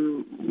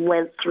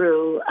went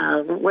through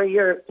where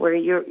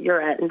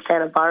you're at in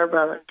Santa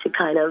Barbara, to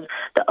kind of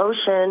the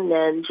ocean,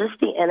 and just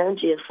the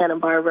energy of Santa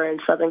Barbara in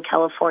Southern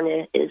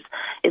California is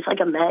like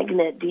a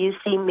magnet. Do you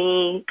see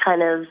me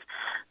kind of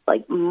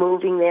like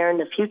moving there in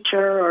the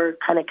future, or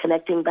kind of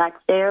connecting back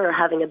there, or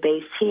having a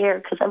base here?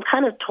 Because I'm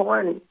kind of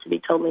torn, to be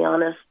totally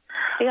honest.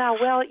 Yeah,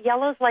 well,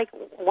 yellow's like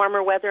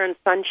warmer weather and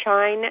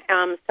sunshine,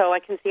 so I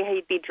can see how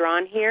you'd be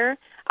drawn here.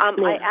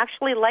 I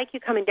actually like you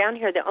coming down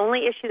here. The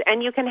only issue,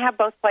 and you can have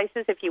both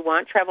places if you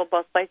want, travel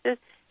both places.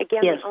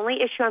 Again, the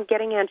only issue I'm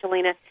getting,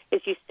 Angelina,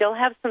 is you still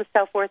have some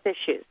self-worth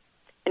issues.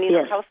 And, you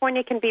know,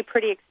 California can be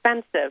pretty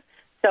expensive.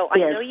 So I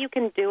know you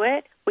can do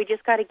it. We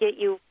just got to get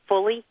you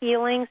fully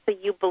healing so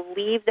you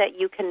believe that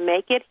you can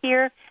make it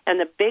here. And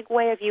the big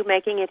way of you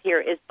making it here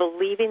is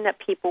believing that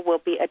people will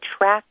be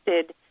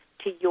attracted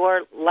to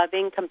your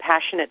loving,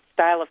 compassionate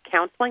style of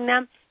counseling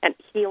them and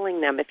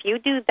healing them. If you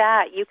do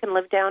that, you can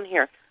live down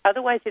here.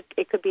 Otherwise,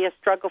 it could be a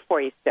struggle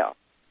for you still.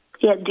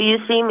 Yeah, do you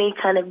see me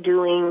kind of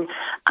doing,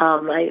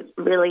 I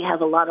really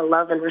have a lot of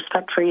love and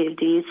respect for you.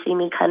 Do you see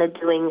me kind of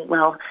doing,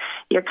 well,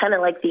 you're kind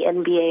of like the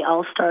NBA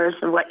All-Stars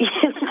of what you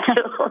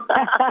do.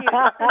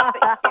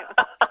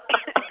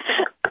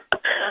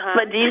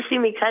 But do you see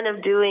me kind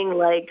of doing,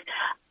 like,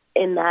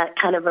 in that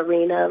kind of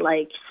arena,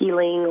 like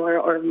healing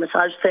or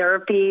massage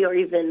therapy or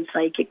even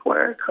psychic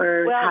work?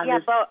 Or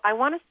but I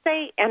want to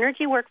say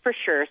energy work for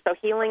sure. So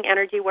healing,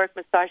 energy work,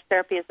 massage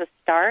therapy is a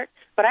start.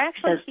 But I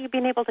actually see you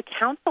being able to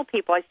counsel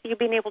people. I see you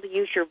being able to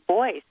use your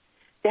voice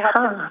to help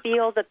them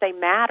feel that they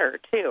matter,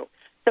 too.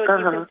 So you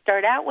can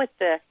start out with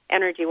the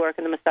energy work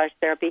and the massage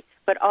therapy,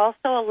 but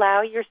also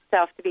allow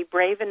yourself to be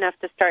brave enough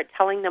to start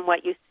telling them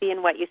what you see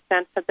and what you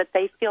sense so that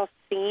they feel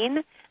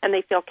seen and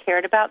they feel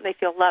cared about and they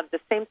feel loved. The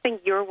same thing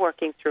you're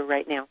working through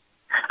right now.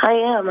 I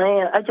am.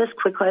 Just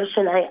a quick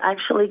question. I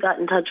actually got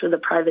in touch with a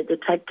private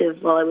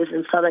detective while I was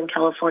in Southern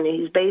California.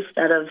 He's based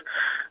out of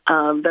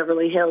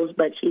Beverly Hills,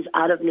 but he's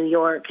out of New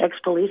York,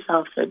 ex-police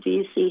officer. Do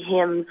you see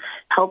him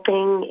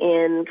helping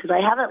in, because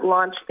I haven't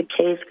launched the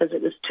case because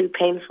it was too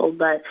painful,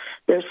 but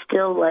there's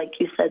still, like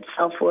you said,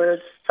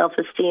 self-worth,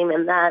 self-esteem,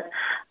 and that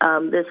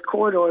this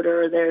court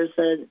order, there's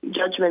a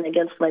judgment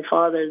against my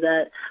father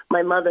that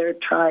my mother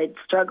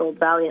struggled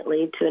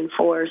valiantly to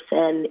enforce,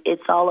 and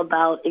it's all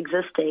about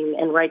existing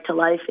and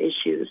right-to-life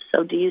issues.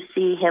 So do you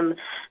see him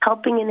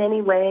helping in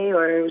any way,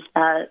 or is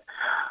that...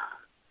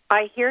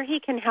 I hear he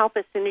can help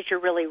as soon as you're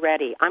really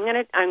ready. I'm going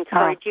to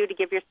encourage you to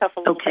give yourself a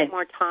little bit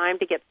more time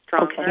to get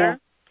stronger. Okay.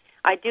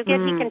 I do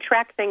get he can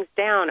track things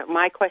down.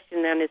 My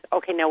question then is,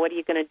 okay, now what are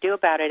you going to do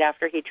about it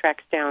after he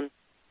tracks down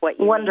what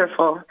you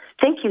Wonderful. need?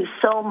 Thank you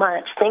so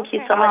much. Thank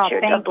you so much.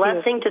 You're a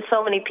blessing to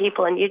so many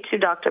people, and you too,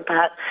 Dr.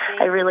 Pat.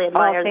 I really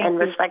admire and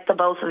respect the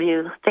both of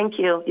you. Thank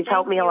you. You've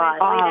helped me a lot.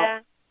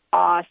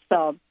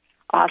 Awesome.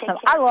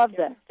 I love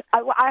this.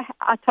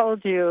 I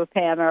told you,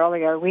 Pam,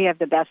 earlier, we have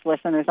the best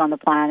listeners on the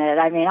planet.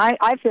 I mean,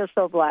 I feel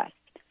so blessed.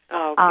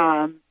 Oh,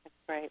 good. That's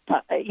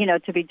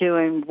great. To be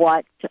doing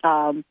what,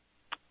 to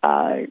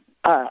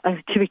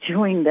be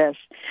doing this.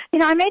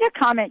 I made a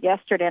comment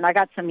yesterday, and I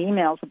got some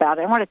emails about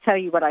it. I want to tell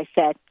you what I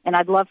said, and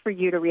I'd love for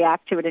you to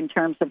react to it in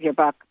terms of your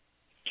book.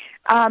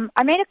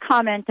 I made a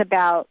comment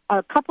about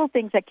a couple of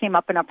things that came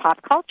up in our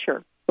pop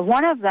culture.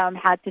 One of them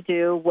had to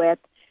do with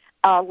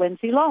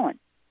Lindsay Lohan.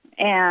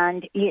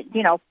 And,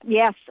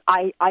 yes,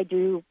 I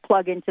do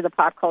plug into the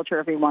pop culture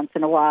every once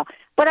in a while.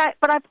 But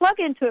I plug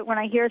into it when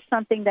I hear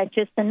something that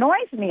just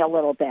annoys me a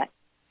little bit.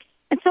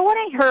 And so what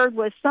I heard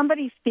was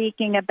somebody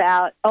speaking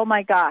about, oh,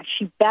 my gosh,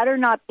 she better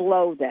not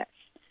blow this.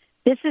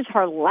 This is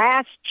her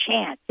last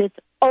chance. It's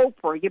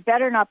Oprah. You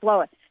better not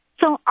blow it.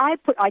 So I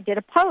did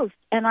a post,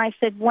 and I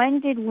said, when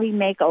did we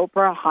make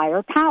Oprah a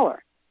higher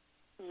power?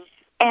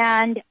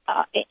 And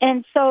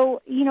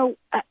so,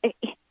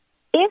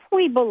 if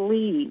we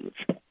believe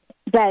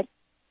that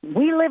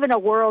we live in a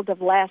world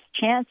of last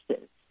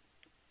chances,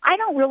 I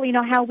don't really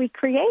know how we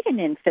create an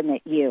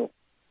infinite you.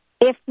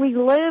 If we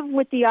live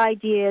with the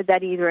idea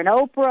that either an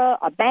Oprah,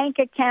 a bank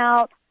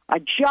account, a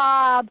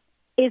job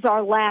is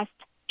our last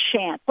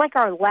chance, like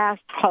our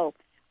last hope,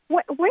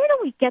 where do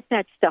we get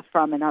that stuff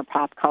from in our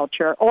pop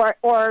culture? Or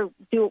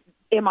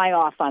am I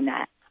off on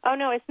that? Oh,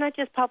 no, it's not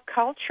just pop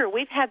culture.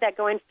 We've had that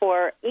going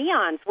for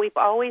eons. We've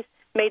always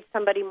made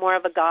somebody more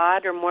of a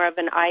god or more of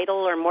an idol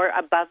or more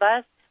above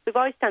us. We've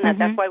always done that.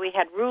 That's why we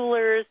had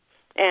rulers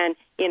and,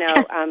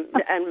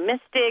 and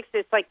mystics.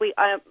 It's like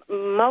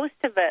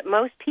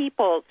most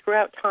people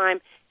throughout time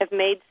have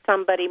made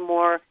somebody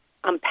more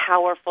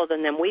powerful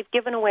than them. We've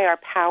given away our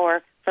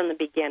power from the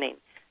beginning.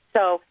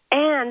 So,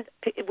 and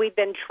we've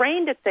been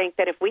trained to think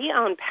that if we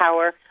own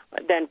power,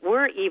 then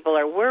we're evil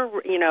or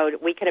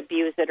we could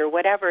abuse it or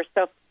whatever.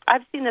 So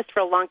I've seen this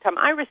for a long time.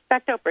 I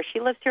respect Oprah. She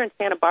lives here in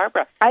Santa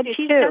Barbara.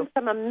 She's done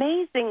some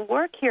amazing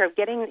work here of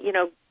getting,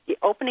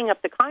 opening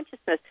up the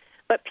consciousness.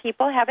 But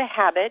people have a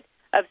habit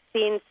of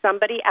seeing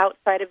somebody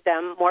outside of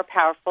them more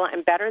powerful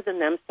and better than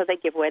them, so they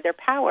give away their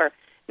power.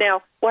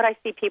 Now, what I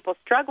see people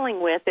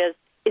struggling with is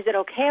it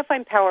okay if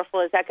I'm powerful?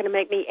 Is that going to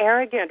make me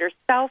arrogant or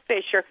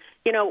selfish? Or,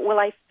 will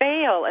I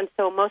fail? And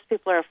so most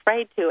people are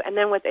afraid to. And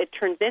then what it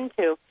turns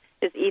into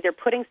is either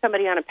putting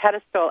somebody on a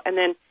pedestal, and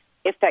then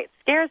if that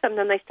scares them,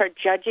 then they start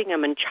judging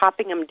them and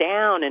chopping them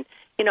down. And,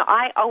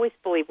 I always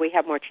believe we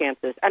have more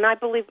chances. And I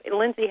believe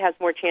Lindsay has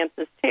more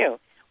chances, too.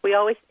 We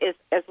always,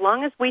 as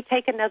long as we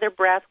take another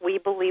breath, we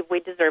believe we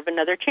deserve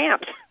another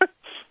chance.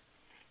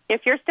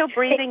 If you're still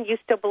breathing, you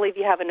still believe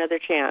you have another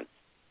chance.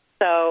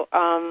 So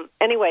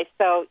anyway,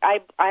 so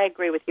I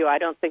agree with you. I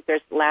don't think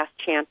there's last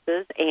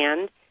chances.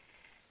 And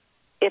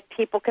if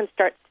people can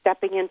start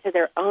stepping into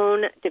their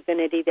own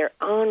divinity, their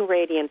own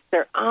radiance,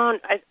 their own,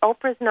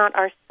 Oprah's not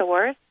our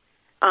source.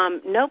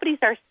 Nobody's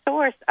our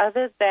source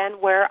other than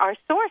where our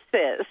source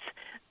is.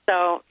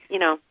 So,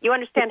 you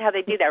understand how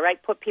they do that,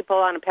 right? Put people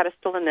on a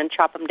pedestal and then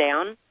chop them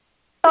down?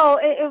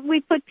 Oh, we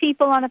put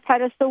people on a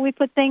pedestal. We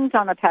put things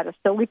on a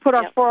pedestal. We put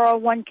our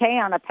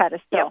 401k on a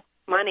pedestal. Yep.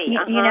 Money,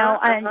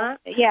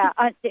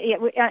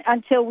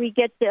 until we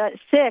get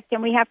sick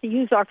and we have to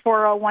use our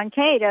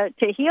 401k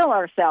to heal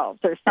ourselves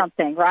or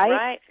something, right?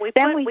 Right. We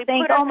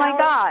think, oh my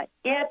God.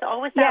 Yeah, it's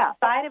always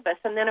outside of us.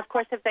 And then, of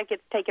course, if that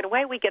gets taken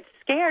away, we get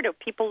scared. If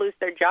people lose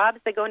their jobs,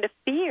 they go into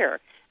fear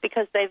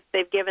because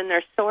they've given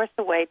their source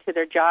away to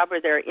their job or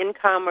their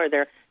income or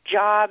their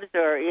jobs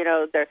or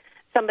their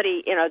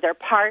somebody, their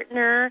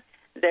partner,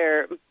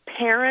 their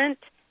parent.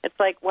 It's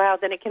like, wow,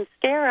 then it can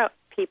scare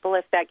people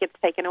if that gets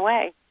taken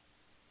away.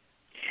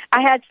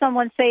 I had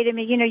someone say to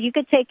me, you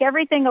could take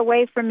everything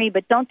away from me,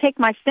 but don't take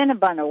my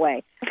Cinnabon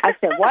away. I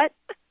said, what?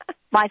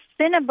 My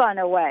Cinnabon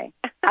away?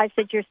 I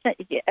said,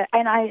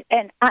 and I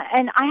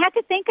had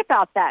to think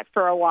about that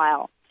for a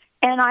while,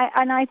 and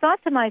I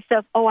thought to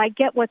myself, oh, I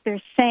get what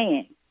they're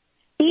saying.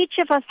 Each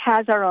of us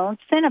has our own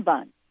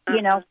Cinnabon,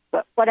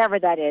 whatever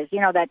that is,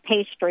 that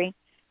pastry,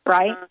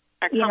 right?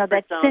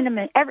 That zone.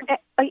 cinnamon.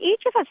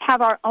 Each of us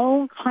have our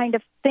own kind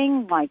of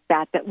thing like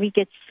that we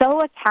get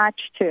so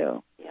attached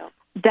to. Yep.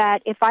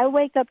 That if I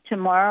wake up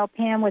tomorrow,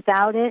 Pam,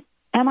 without it,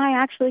 am I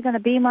actually going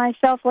to be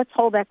myself? Let's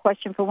hold that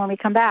question for when we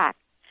come back.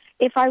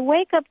 If I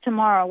wake up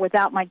tomorrow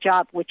without my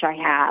job, which I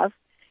have,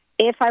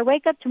 if I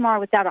wake up tomorrow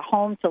without a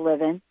home to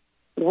live in,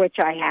 which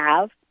I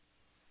have,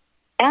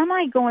 am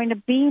I going to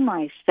be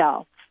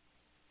myself?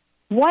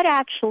 What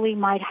actually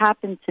might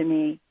happen to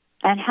me?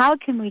 And how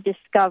can we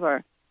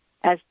discover,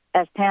 as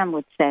Pam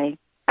would say,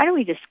 how do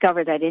we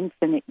discover that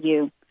infinite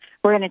you?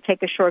 We're going to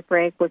take a short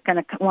break.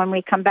 When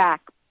we come back,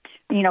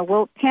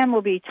 Pam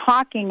will be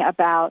talking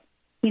about,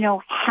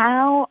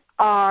 how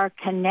our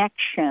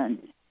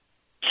connection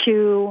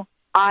to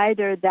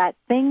either that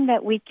thing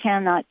that we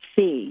cannot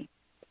see,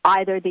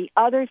 either the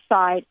other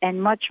side,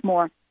 and much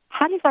more,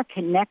 how does our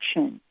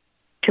connection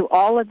to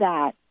all of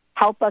that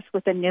help us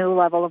with a new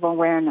level of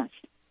awareness,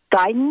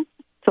 guidance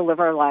to live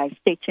our lives?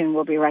 Stay tuned.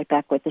 We'll be right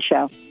back with the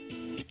show.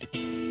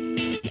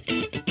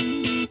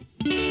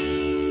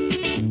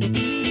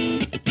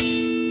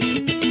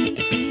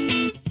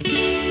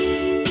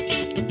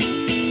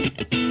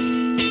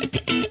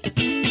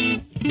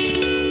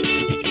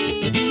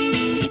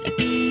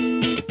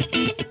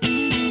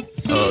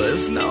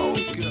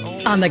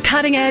 On the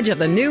cutting edge of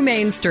the new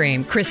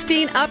mainstream,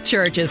 Christine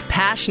Upchurch is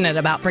passionate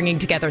about bringing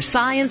together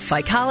science,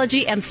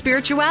 psychology, and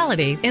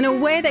spirituality in a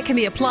way that can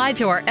be applied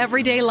to our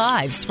everyday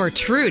lives for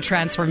true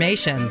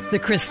transformation. The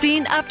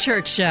Christine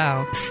Upchurch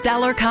Show.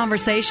 Stellar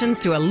conversations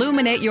to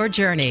illuminate your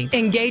journey.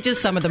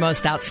 Engages some of the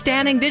most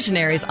outstanding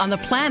visionaries on the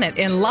planet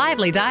in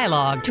lively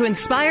dialogue to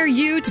inspire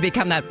you to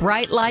become that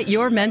bright light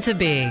you're meant to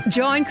be.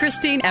 Join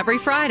Christine every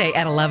Friday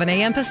at 11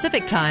 a.m.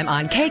 Pacific Time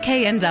on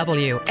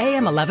KKNW,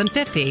 AM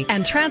 1150,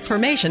 and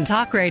Transformation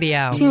Talk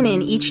Radio. Tune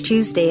in each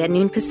Tuesday at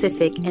noon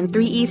Pacific and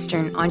 3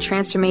 Eastern on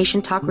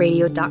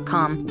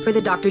TransformationTalkRadio.com for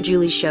the Dr.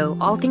 Julie Show,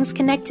 All Things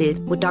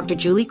Connected with Dr.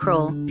 Julie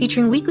Kroll,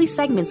 featuring weekly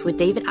segments with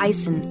David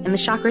Eisen and the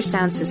Chakra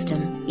Sound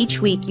System. Each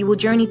week, you will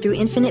journey through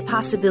infinite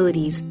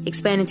possibilities,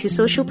 expand into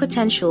social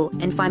potential,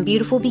 and find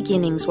beautiful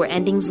beginnings where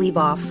endings leave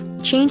off.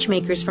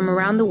 Changemakers from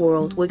around the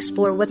world will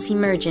explore what's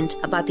emergent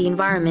about the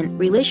environment,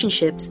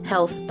 relationships,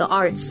 health, the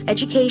arts,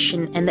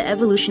 education, and the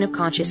evolution of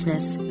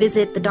consciousness.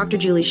 Visit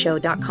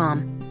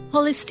thedrjulieshow.com.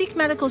 Holistic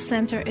Medical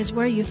Center is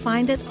where you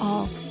find it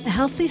all. A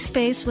healthy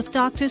space with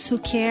doctors who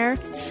care,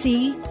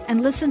 see,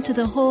 and listen to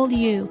the whole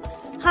you.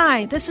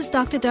 Hi, this is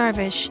Dr.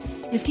 Darvish.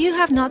 If you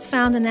have not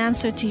found an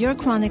answer to your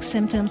chronic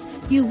symptoms,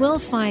 you will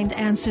find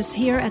answers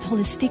here at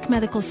Holistic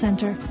Medical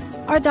Center.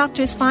 Our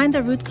doctors find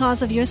the root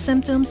cause of your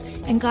symptoms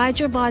and guide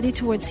your body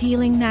towards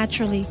healing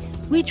naturally.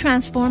 We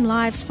transform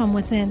lives from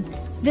within.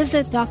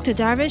 Visit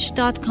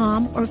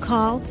drdarvish.com or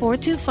call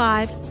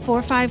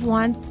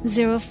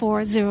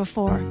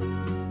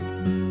 425-451-0404.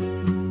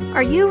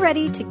 Are you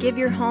ready to give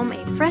your home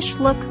a fresh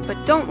look but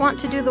don't want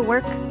to do the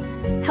work?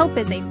 Help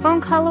is a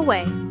phone call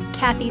away.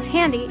 Kathy's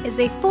Handy is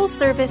a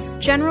full-service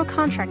general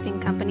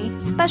contracting company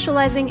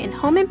specializing in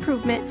home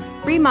improvement,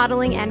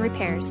 remodeling, and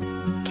repairs.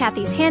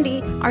 Kathy's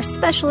Handy are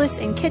specialists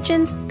in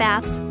kitchens,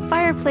 baths,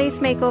 fireplace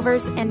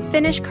makeovers, and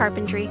finish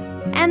carpentry,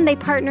 and they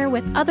partner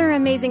with other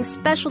amazing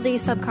specialty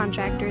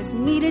subcontractors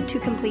needed to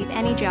complete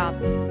any job.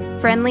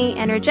 Friendly,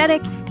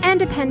 energetic, and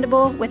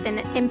dependable with an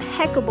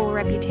impeccable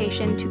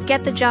reputation to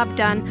get the job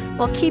done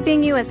while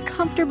keeping you as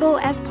comfortable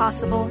as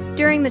possible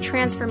during the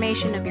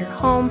transformation of your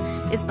home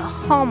is the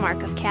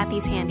hallmark of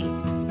Kathy's Handy.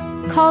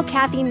 Call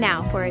Kathy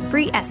now for a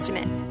free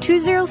estimate.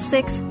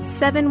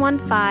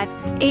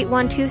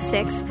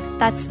 206-715-8126.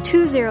 That's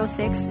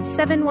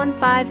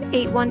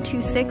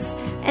 206-715-8126.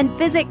 And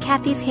visit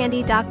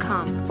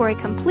kathyshandy.com for a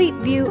complete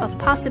view of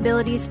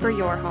possibilities for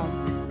your home.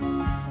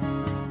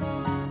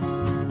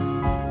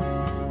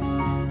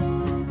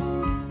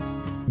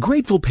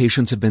 Grateful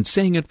patients have been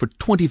saying it for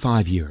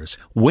 25 years.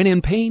 When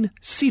in pain,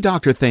 see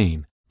Dr.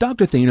 Thane.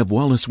 Dr. Thane of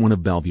Wellness One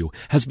of Bellevue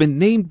has been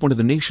named one of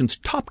the nation's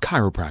top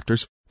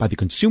chiropractors by the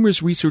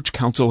Consumers Research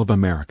Council of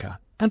America,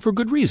 and for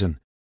good reason.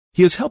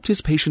 He has helped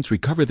his patients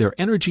recover their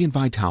energy and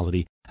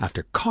vitality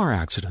after car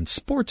accidents,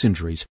 sports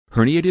injuries,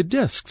 herniated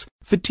discs,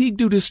 fatigue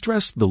due to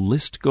stress, the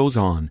list goes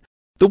on.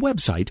 The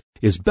website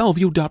is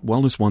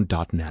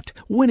bellevue.wellness1.net.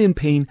 When in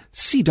pain,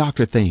 see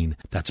Dr. Thane.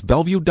 That's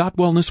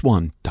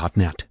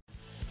bellevue.wellness1.net.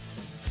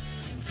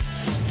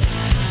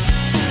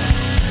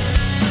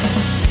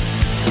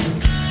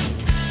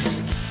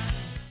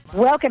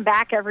 Welcome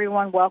back,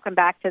 everyone. Welcome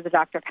back to the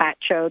Dr. Pat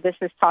Show. This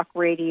is Talk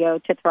Radio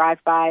to Thrive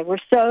By. We're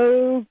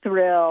so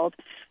thrilled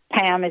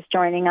Pam is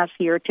joining us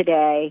here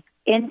today.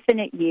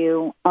 Infinite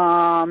You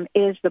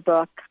is the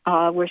book.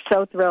 We're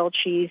so thrilled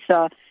she's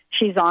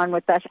on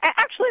with us.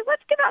 Actually,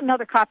 let's give out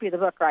another copy of the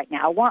book right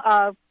now.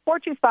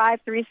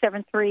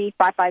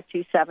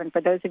 425-373-5527.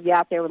 For those of you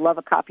out there who would love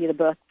a copy of the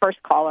book, first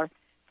caller,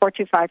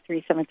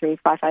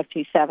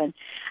 425-373-5527.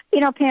 You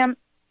know, Pam,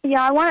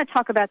 yeah, I want to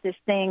talk about this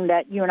thing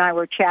that you and I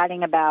were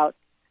chatting about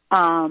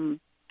for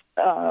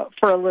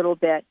a little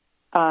bit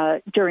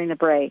during the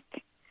break.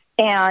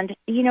 And,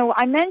 you know,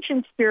 I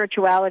mentioned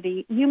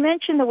spirituality. You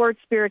mentioned the word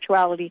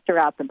spirituality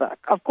throughout the book.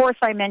 Of course,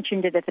 I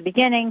mentioned it at the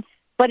beginning,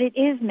 but it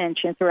is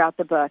mentioned throughout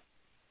the book.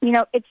 You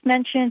know, it's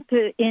mentioned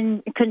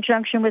in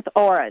conjunction with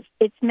auras.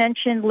 It's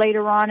mentioned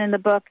later on in the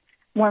book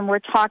when we're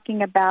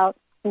talking about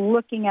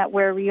looking at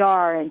where we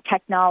are and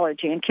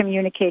technology and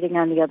communicating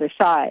on the other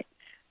side.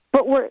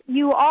 But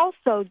you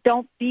also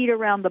don't beat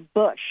around the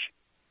bush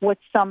with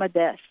some of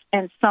this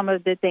and some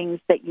of the things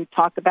that you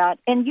talk about.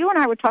 And you and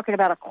I were talking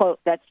about a quote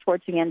that's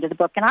towards the end of the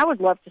book, and I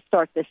would love to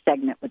start this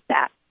segment with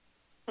that.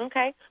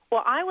 Okay.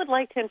 Well, I would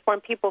like to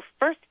inform people,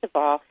 first of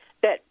all,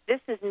 that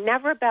this is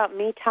never about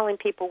me telling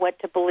people what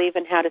to believe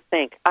and how to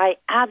think. I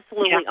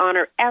absolutely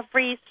honor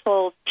every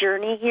soul's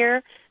journey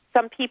here.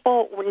 Some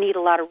people need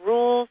a lot of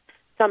rules.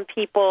 Some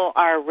people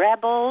are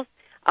rebels.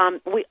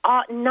 We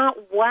all, not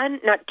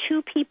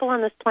two people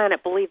on this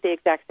planet believe the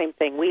exact same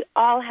thing. We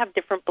all have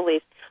different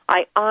beliefs.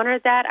 I honor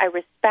that. I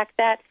respect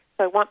that.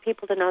 So I want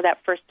people to know that,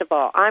 first of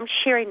all. I'm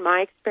sharing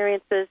my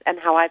experiences and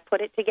how I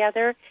put it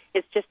together.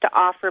 It's just to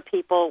offer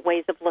people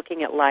ways of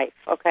looking at life,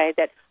 okay,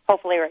 that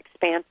hopefully are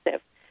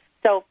expansive.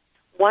 So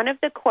one of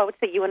the quotes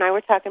that you and I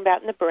were talking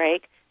about in the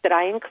break that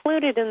I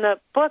included in the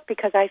book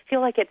because I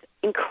feel like it's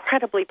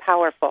incredibly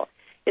powerful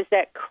is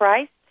that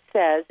Christ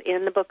says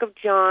in the book of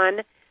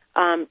John,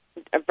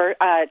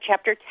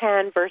 chapter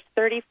 10, verse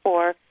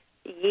 34,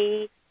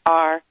 ye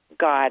are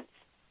gods.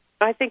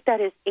 I think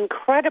that is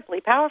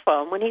incredibly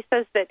powerful. And when he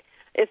says that,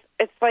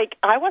 it's like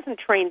I wasn't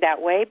trained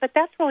that way, but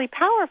that's really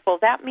powerful.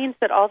 That means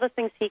that all the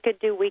things he could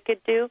do, we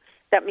could do.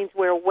 That means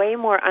we're way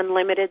more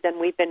unlimited than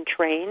we've been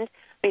trained.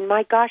 I mean,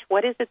 my gosh,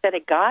 what is it that a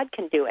God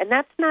can do? And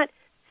that's not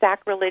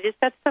sacrilegious.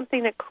 That's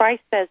something that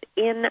Christ says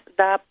in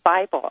the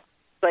Bible.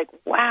 It's like,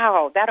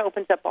 wow, that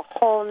opens up a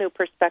whole new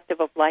perspective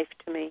of life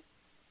to me.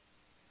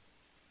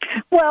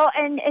 Well,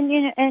 and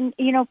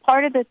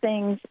part of the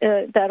things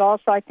that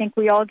also I think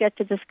we all get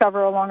to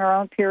discover along our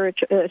own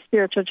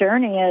spiritual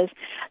journey is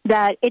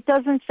that it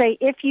doesn't say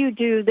if you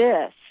do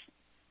this,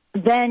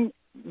 then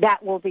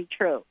that will be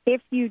true.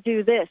 If you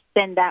do this,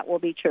 then that will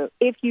be true.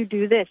 If you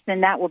do this,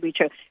 then that will be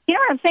true. You know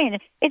what I'm saying?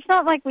 It's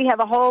not like we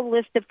have a whole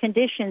list of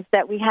conditions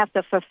that we have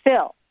to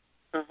fulfill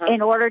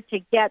in order to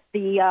get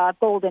the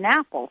golden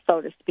apple,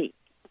 so to speak.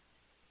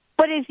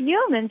 But as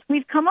humans,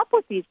 we've come up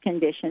with these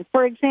conditions.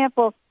 For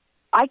example,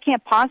 I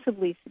can't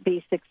possibly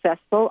be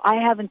successful. I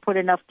haven't put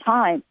enough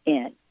time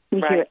in.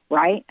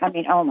 Right? I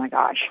mean, oh, my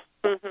gosh.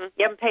 Mm-hmm.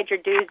 You haven't paid your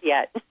dues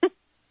yet. I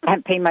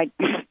haven't paid my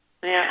dues.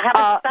 Yeah, I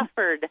haven't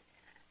suffered.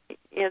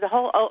 You know, the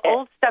whole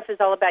old stuff is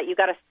all about you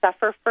got to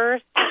suffer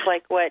first,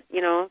 like what,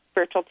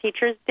 spiritual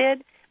teachers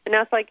did. But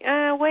now it's like,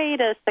 wait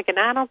a second,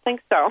 I don't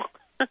think so.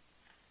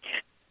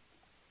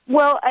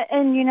 Well,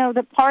 and,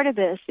 the part of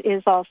this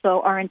is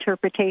also our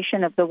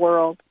interpretation of the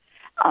world.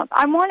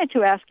 I wanted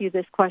to ask you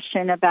this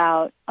question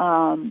about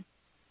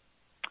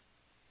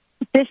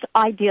this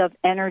idea of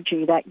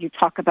energy that you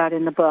talk about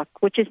in the book,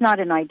 which is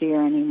not an idea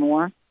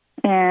anymore.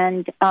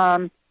 And,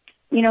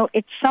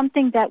 it's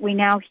something that we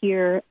now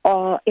hear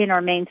in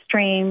our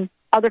mainstream.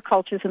 Other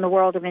cultures in the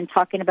world have been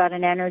talking about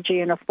an energy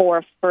and a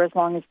force for as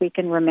long as we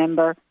can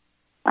remember.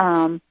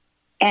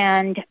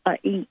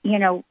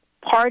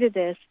 Part of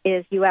this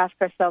is you ask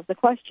ourselves the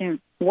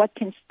question, what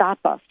can stop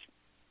us?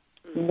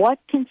 What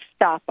can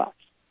stop us?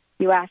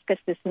 You ask us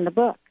this in the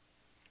book.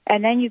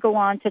 And then you go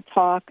on to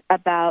talk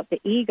about the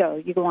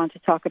ego. You go on to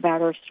talk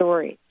about our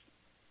stories.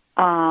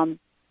 I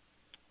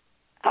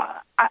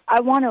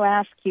want to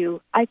ask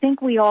you, I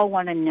think we all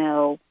want to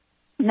know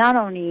not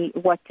only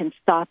what can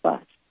stop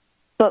us,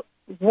 but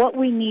what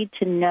we need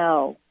to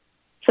know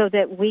so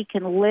that we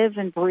can live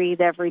and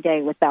breathe every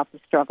day without the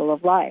struggle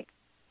of life.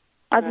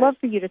 I'd love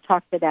for you to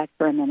talk to that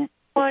for a minute.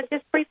 Well,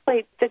 just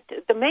briefly,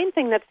 the main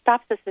thing that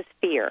stops us is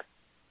fear.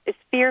 It's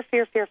fear,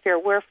 fear, fear, fear.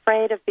 We're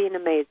afraid of being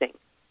amazing.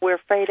 We're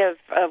afraid of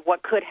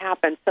what could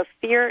happen. So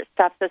fear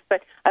stops us.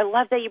 But I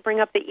love that you bring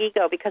up the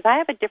ego, because I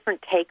have a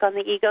different take on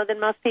the ego than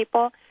most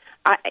people.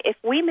 If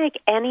we make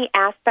any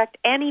aspect,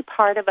 any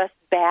part of us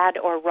bad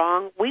or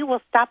wrong, we will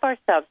stop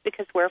ourselves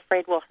because we're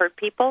afraid we'll hurt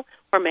people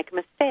or make a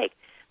mistake.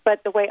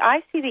 But the way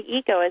I see the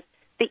ego is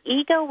the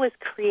ego was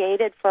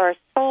created for our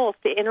souls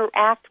to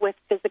interact with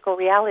physical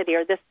reality,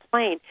 or this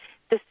plane,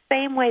 the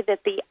same way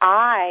that the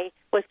eye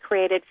was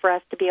created for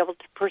us to be able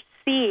to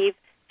perceive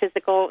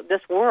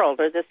this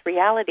world or this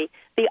reality.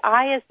 The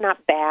eye is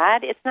not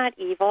bad. It's not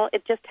evil.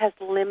 It just has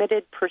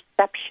limited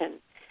perception.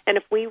 And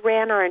if we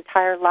ran our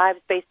entire lives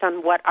based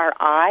on what our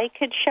eye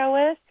could show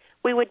us,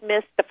 we would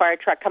miss the fire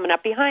truck coming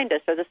up behind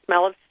us or the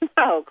smell of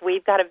smoke.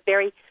 We've got a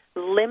very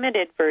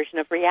limited version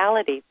of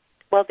reality.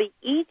 Well, the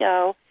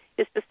ego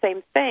is the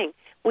same thing.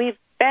 We've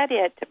fed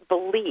it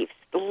beliefs,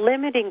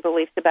 limiting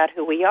beliefs about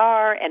who we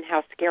are and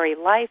how scary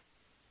life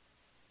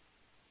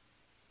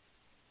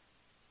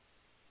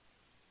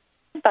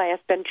is. By us,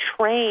 been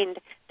trained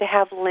to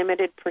have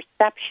limited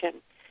perception.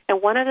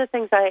 And one of the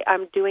things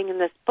I'm doing in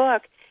this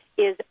book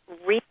is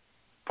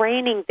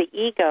retraining the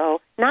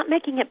ego, not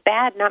making it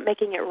bad, not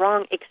making it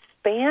wrong,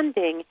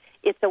 expanding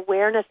its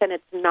awareness and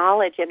its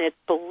knowledge and its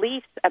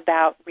beliefs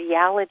about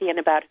reality and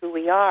about who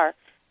we are.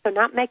 So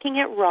not making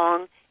it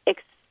wrong,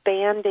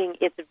 expanding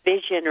its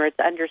vision or its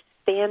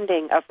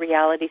understanding of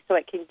reality so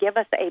it can give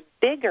us a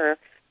bigger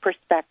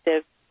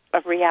perspective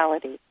of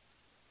reality.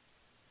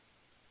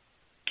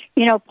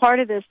 You know, part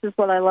of this is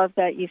what I love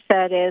that you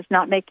said is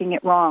not making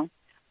it wrong.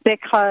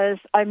 Because,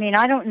 I mean,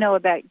 I don't know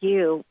about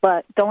you,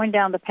 but going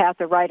down the path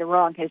of right or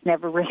wrong has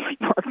never really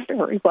worked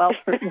very well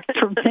for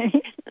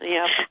me.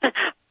 Yeah.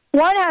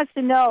 One has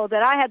to know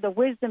that I had the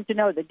wisdom to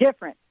know the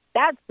difference.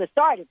 That's the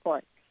starting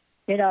point.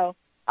 You know,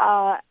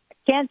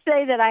 can't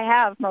say that I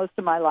have most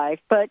of my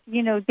life, but,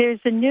 you know, there's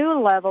a new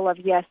level of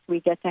yes we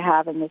get to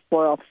have in this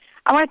world.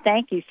 I want to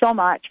thank you so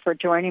much for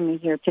joining me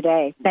here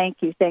today. Thank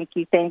you, thank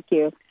you, thank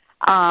you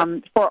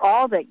for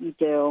all that you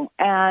do.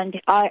 And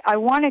I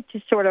wanted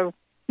to sort of,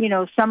 you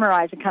know,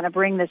 summarize and kind of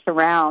bring this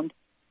around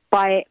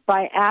by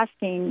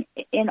asking,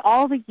 in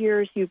all the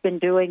years you've been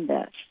doing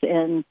this,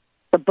 in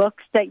the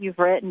books that you've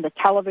written, the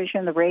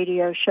television, the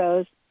radio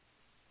shows,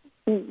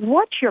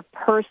 what's your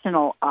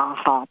personal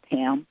aha,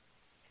 Pam?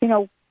 You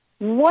know,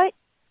 what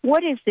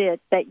is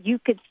it that you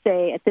could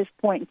say at this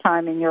point in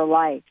time in your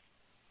life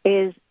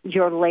is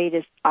your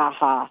latest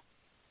aha?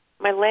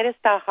 My latest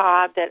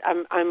aha that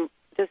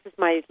this is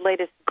my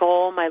latest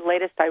goal, my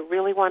latest I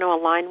really want to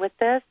align with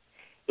this,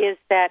 is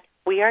that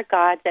we are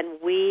gods and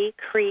we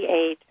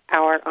create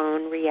our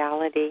own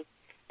reality.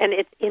 And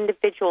it's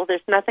individual.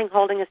 There's nothing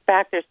holding us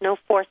back. There's no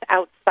force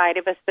outside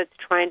of us that's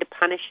trying to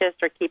punish us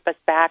or keep us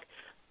back.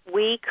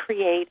 We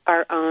create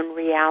our own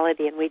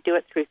reality, and we do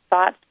it through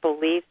thoughts,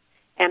 beliefs,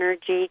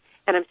 energy,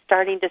 and I'm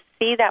starting to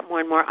see that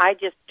more and more. I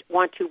just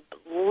want to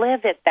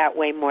live it that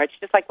way more. It's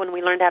just like when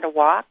we learned how to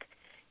walk.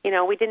 You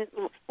know, we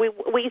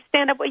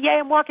stand up, yay,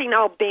 I'm walking,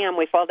 oh, bam,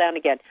 we fall down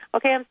again.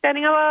 Okay, I'm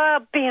standing up, oh,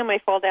 bam, I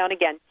fall down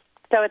again.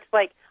 So it's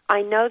like,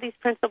 I know these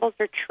principles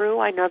are true.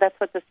 I know that's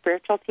what the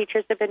spiritual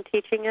teachers have been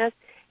teaching us,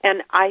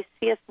 and I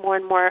see us more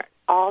and more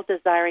all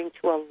desiring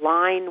to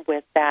align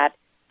with that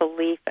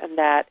belief and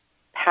that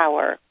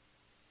power.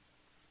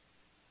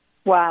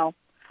 Wow.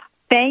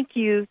 Thank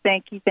you,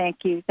 thank you,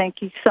 thank you.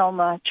 Thank you so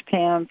much,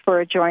 Pam,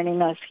 for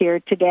joining us here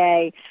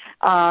today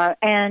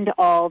and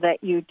all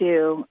that you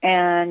do.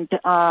 And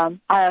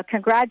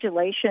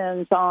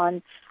congratulations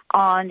on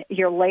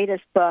your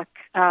latest book.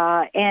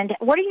 And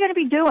what are you going to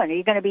be doing? Are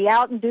you going to be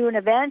out and doing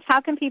events? How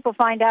can people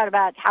find out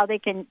about how they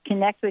can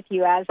connect with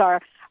you as our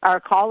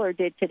caller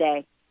did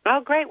today?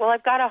 Oh, great. Well,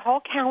 I've got a whole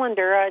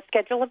calendar, a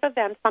schedule of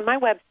events on my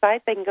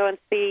website. They can go and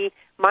see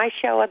my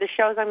show, other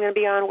shows I'm going to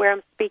be on, where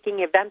I'm speaking,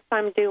 events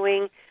I'm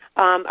doing.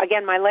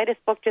 Again, my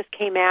latest book just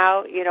came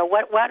out. You know,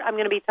 what I'm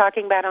going to be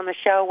talking about on the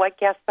show, what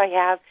guests I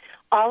have.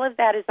 All of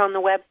that is on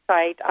the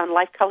website on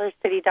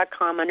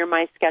lifecolorscity.com under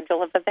my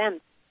schedule of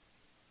events.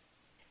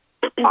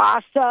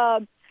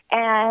 Awesome.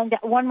 And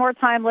one more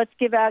time, let's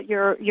give out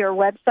your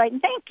website.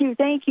 And thank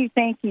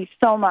you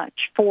so much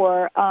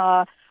for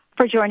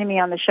joining me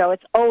on the show.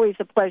 It's always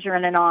a pleasure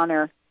and an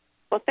honor.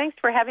 Well, thanks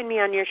for having me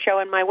on your show.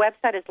 And my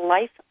website is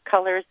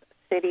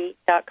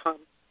lifecolorscity.com.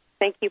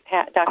 Thank you,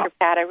 Dr.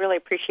 Pat. I really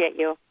appreciate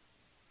you.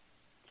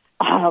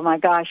 Oh, my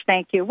gosh,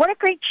 thank you. What a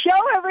great show,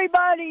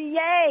 everybody.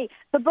 Yay.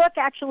 The book,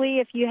 actually,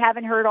 if you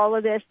haven't heard all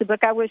of this, the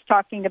book I was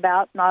talking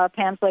about,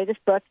 Pam's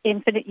latest book,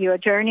 Infinite You, A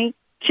Journey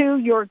to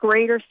Your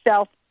Greater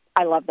Self.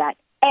 I love that.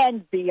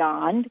 And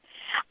beyond.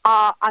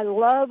 I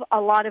love a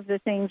lot of the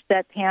things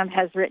that Pam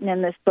has written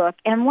in this book.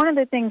 And one of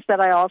the things that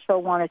I also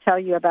want to tell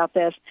you about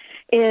this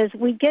is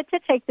we get to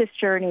take this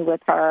journey with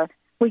her.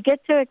 We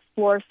get to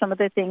explore some of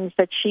the things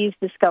that she's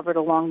discovered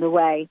along the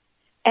way.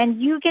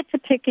 And you get to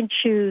pick and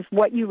choose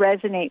what you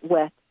resonate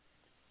with.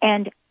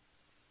 And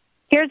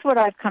Here's what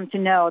I've come to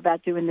know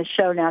about doing the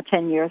show now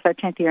 10 years, our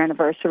 10th year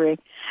anniversary.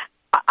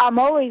 I'm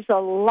always a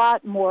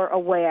lot more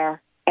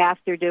aware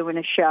after doing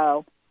a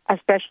show,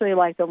 especially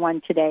like the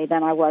one today,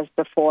 than I was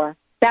before.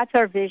 That's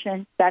our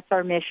vision. That's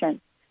our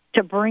mission,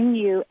 to bring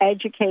you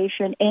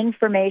education,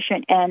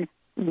 information, and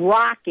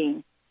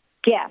rocking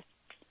guests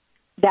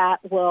that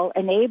will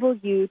enable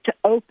you to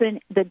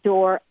open the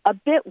door a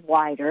bit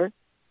wider,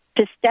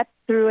 to step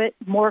through it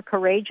more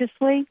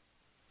courageously,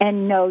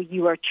 and know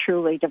you are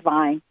truly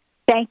divine.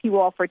 Thank you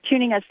all for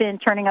tuning us in,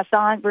 turning us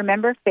on.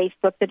 Remember,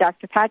 Facebook, The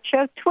Dr. Pat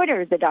Show,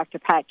 Twitter, The Dr.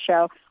 Pat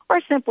Show, or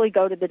simply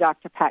go to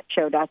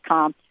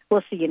thedrpatshow.com.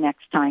 We'll see you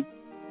next time.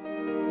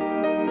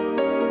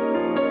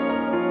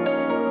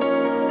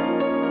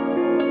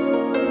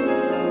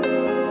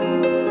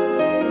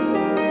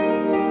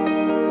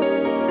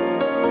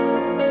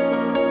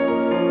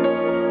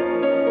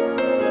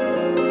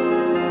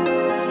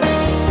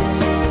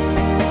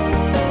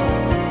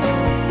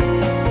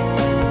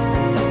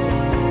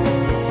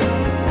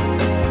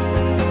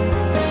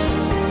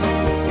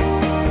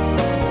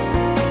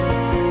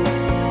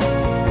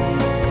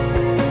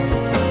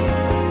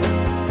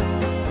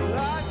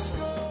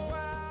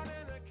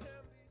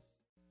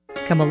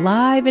 Come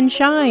alive and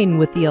shine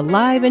with the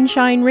Alive and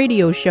Shine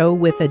radio show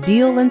with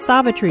Adil and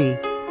Savitri.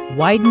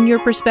 Widen your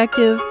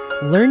perspective,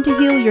 learn to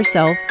heal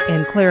yourself,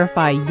 and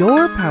clarify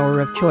your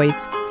power of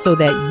choice so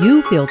that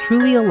you feel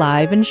truly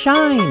alive and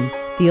shine.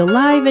 The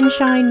Alive and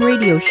Shine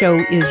radio show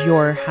is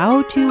your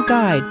how-to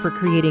guide for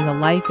creating a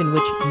life in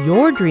which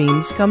your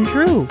dreams come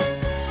true.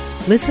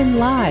 Listen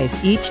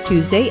live each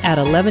Tuesday at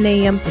 11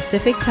 a.m.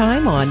 Pacific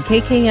Time on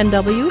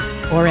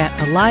KKNW or at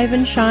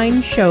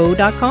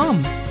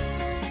aliveandshineshow.com.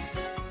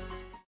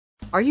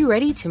 Are you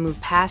ready to move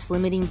past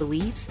limiting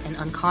beliefs and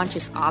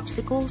unconscious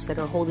obstacles that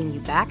are holding you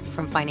back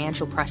from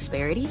financial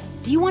prosperity?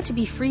 Do you want to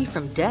be free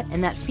from debt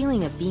and that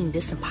feeling of being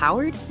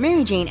disempowered?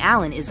 Mary Jane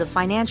Allen is a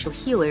financial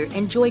healer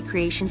and joy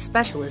creation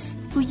specialist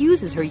who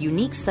uses her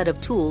unique set of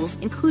tools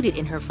included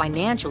in her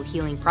financial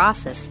healing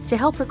process to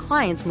help her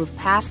clients move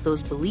past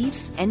those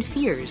beliefs and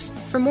fears.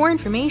 For more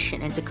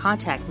information and to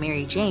contact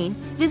Mary Jane,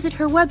 visit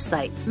her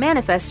website,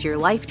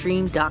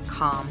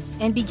 manifestyourlifedream.com,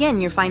 and begin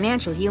your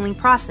financial healing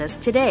process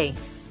today.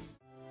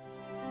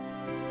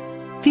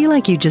 Feel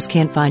like you just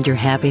can't find your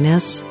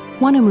happiness?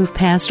 Want to move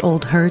past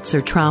old hurts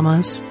or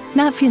traumas?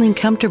 Not feeling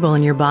comfortable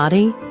in your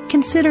body?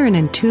 Consider an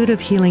intuitive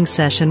healing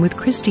session with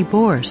Christy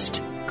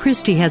Borst.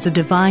 Christy has a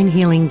divine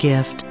healing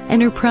gift,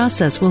 and her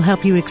process will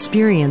help you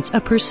experience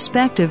a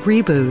perspective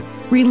reboot.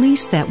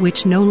 Release that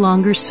which no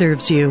longer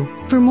serves you.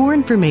 For more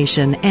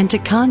information and to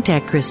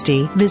contact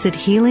Christy, visit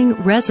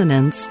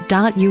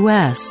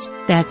healingresonance.us.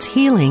 That's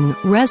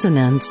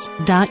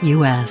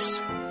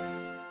healingresonance.us.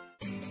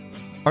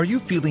 Are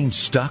you feeling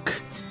stuck?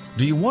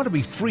 Do you want to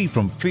be free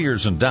from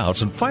fears and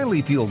doubts and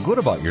finally feel good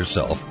about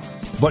yourself,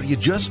 but you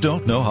just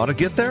don't know how to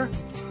get there?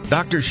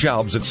 Dr.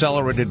 Schaub's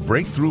Accelerated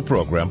Breakthrough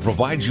Program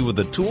provides you with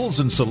the tools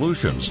and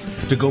solutions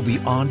to go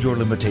beyond your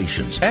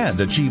limitations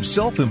and achieve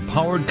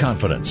self-empowered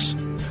confidence.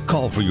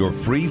 Call for your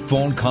free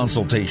phone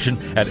consultation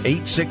at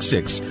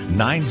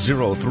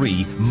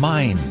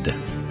 866-903-MIND.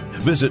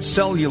 Visit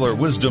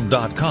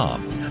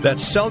cellularwisdom.com.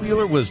 That's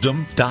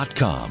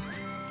cellularwisdom.com.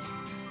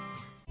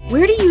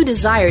 Where do you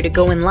desire to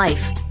go in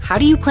life? How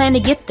do you plan to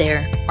get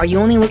there? Are you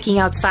only looking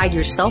outside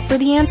yourself for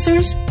the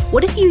answers?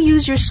 What if you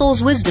use your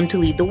soul's wisdom to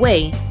lead the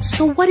way?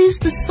 So what is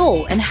the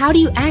soul and how do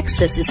you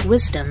access its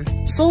wisdom?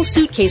 Soul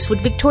Suitcase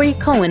with Victoria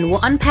Cohen will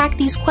unpack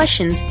these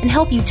questions and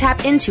help you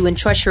tap into and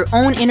trust your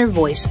own inner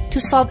voice to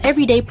solve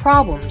everyday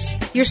problems.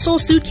 Your Soul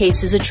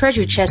Suitcase is a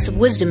treasure chest of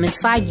wisdom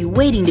inside you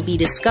waiting to be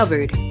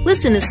discovered.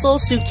 Listen to Soul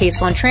Suitcase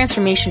on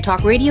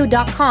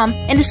TransformationTalkRadio.com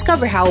and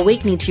discover how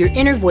awakening to your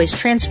inner voice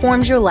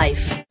transforms your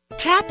life.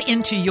 Tap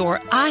into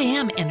your I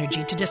Am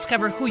energy to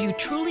discover who you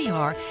truly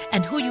are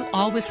and who you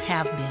always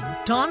have been.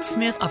 Dawn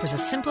Smith offers a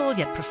simple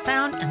yet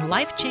profound and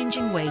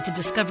life-changing way to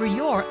discover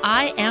your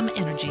I Am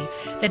energy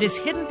that is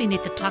hidden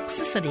beneath the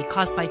toxicity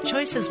caused by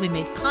choices we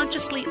made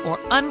consciously or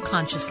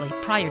unconsciously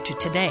prior to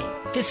today.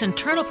 This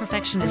internal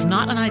perfection is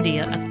not an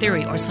idea, a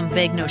theory, or some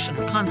vague notion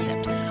or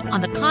concept.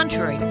 On the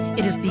contrary,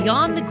 it is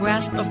beyond the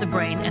grasp of the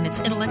brain and its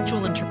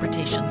intellectual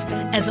interpretations,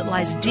 as it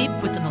lies deep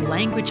within the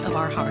language of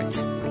our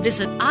hearts.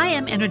 Visit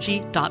IamEnergy.ca.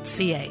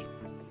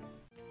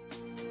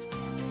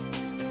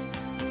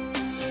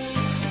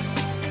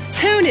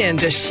 Tune in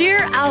to Sheer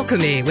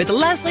Alchemy with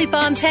Leslie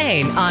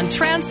Fontaine on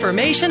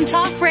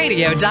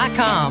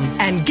TransformationTalkRadio.com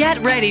and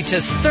get ready to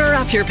stir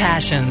up your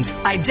passions,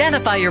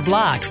 identify your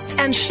blocks,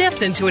 and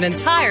shift into an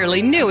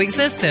entirely new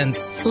existence.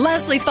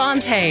 Leslie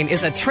Fontaine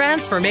is a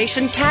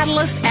transformation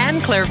catalyst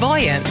and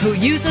clairvoyant who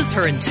uses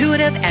her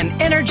intuitive and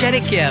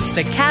energetic gifts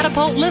to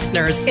catapult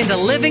listeners into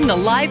living the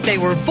life they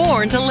were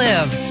born to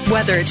live.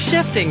 Whether it's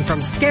shifting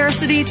from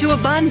scarcity to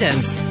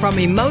abundance, from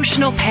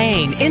emotional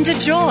pain into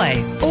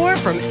joy, or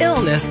from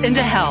illness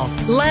into health,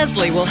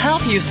 Leslie will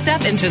help you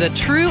step into the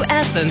true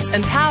essence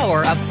and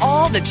power of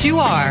all that you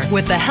are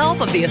with the help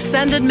of the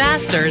Ascended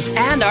Masters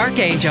and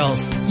Archangels.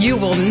 You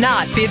will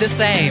not be the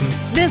same.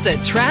 Visit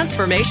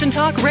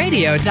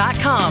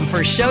TransformationTalkRadio.com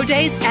for show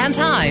dates and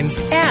times,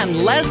 and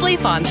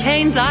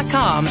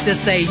LeslieFontaine.com to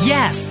say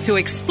yes to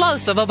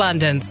explosive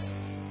abundance.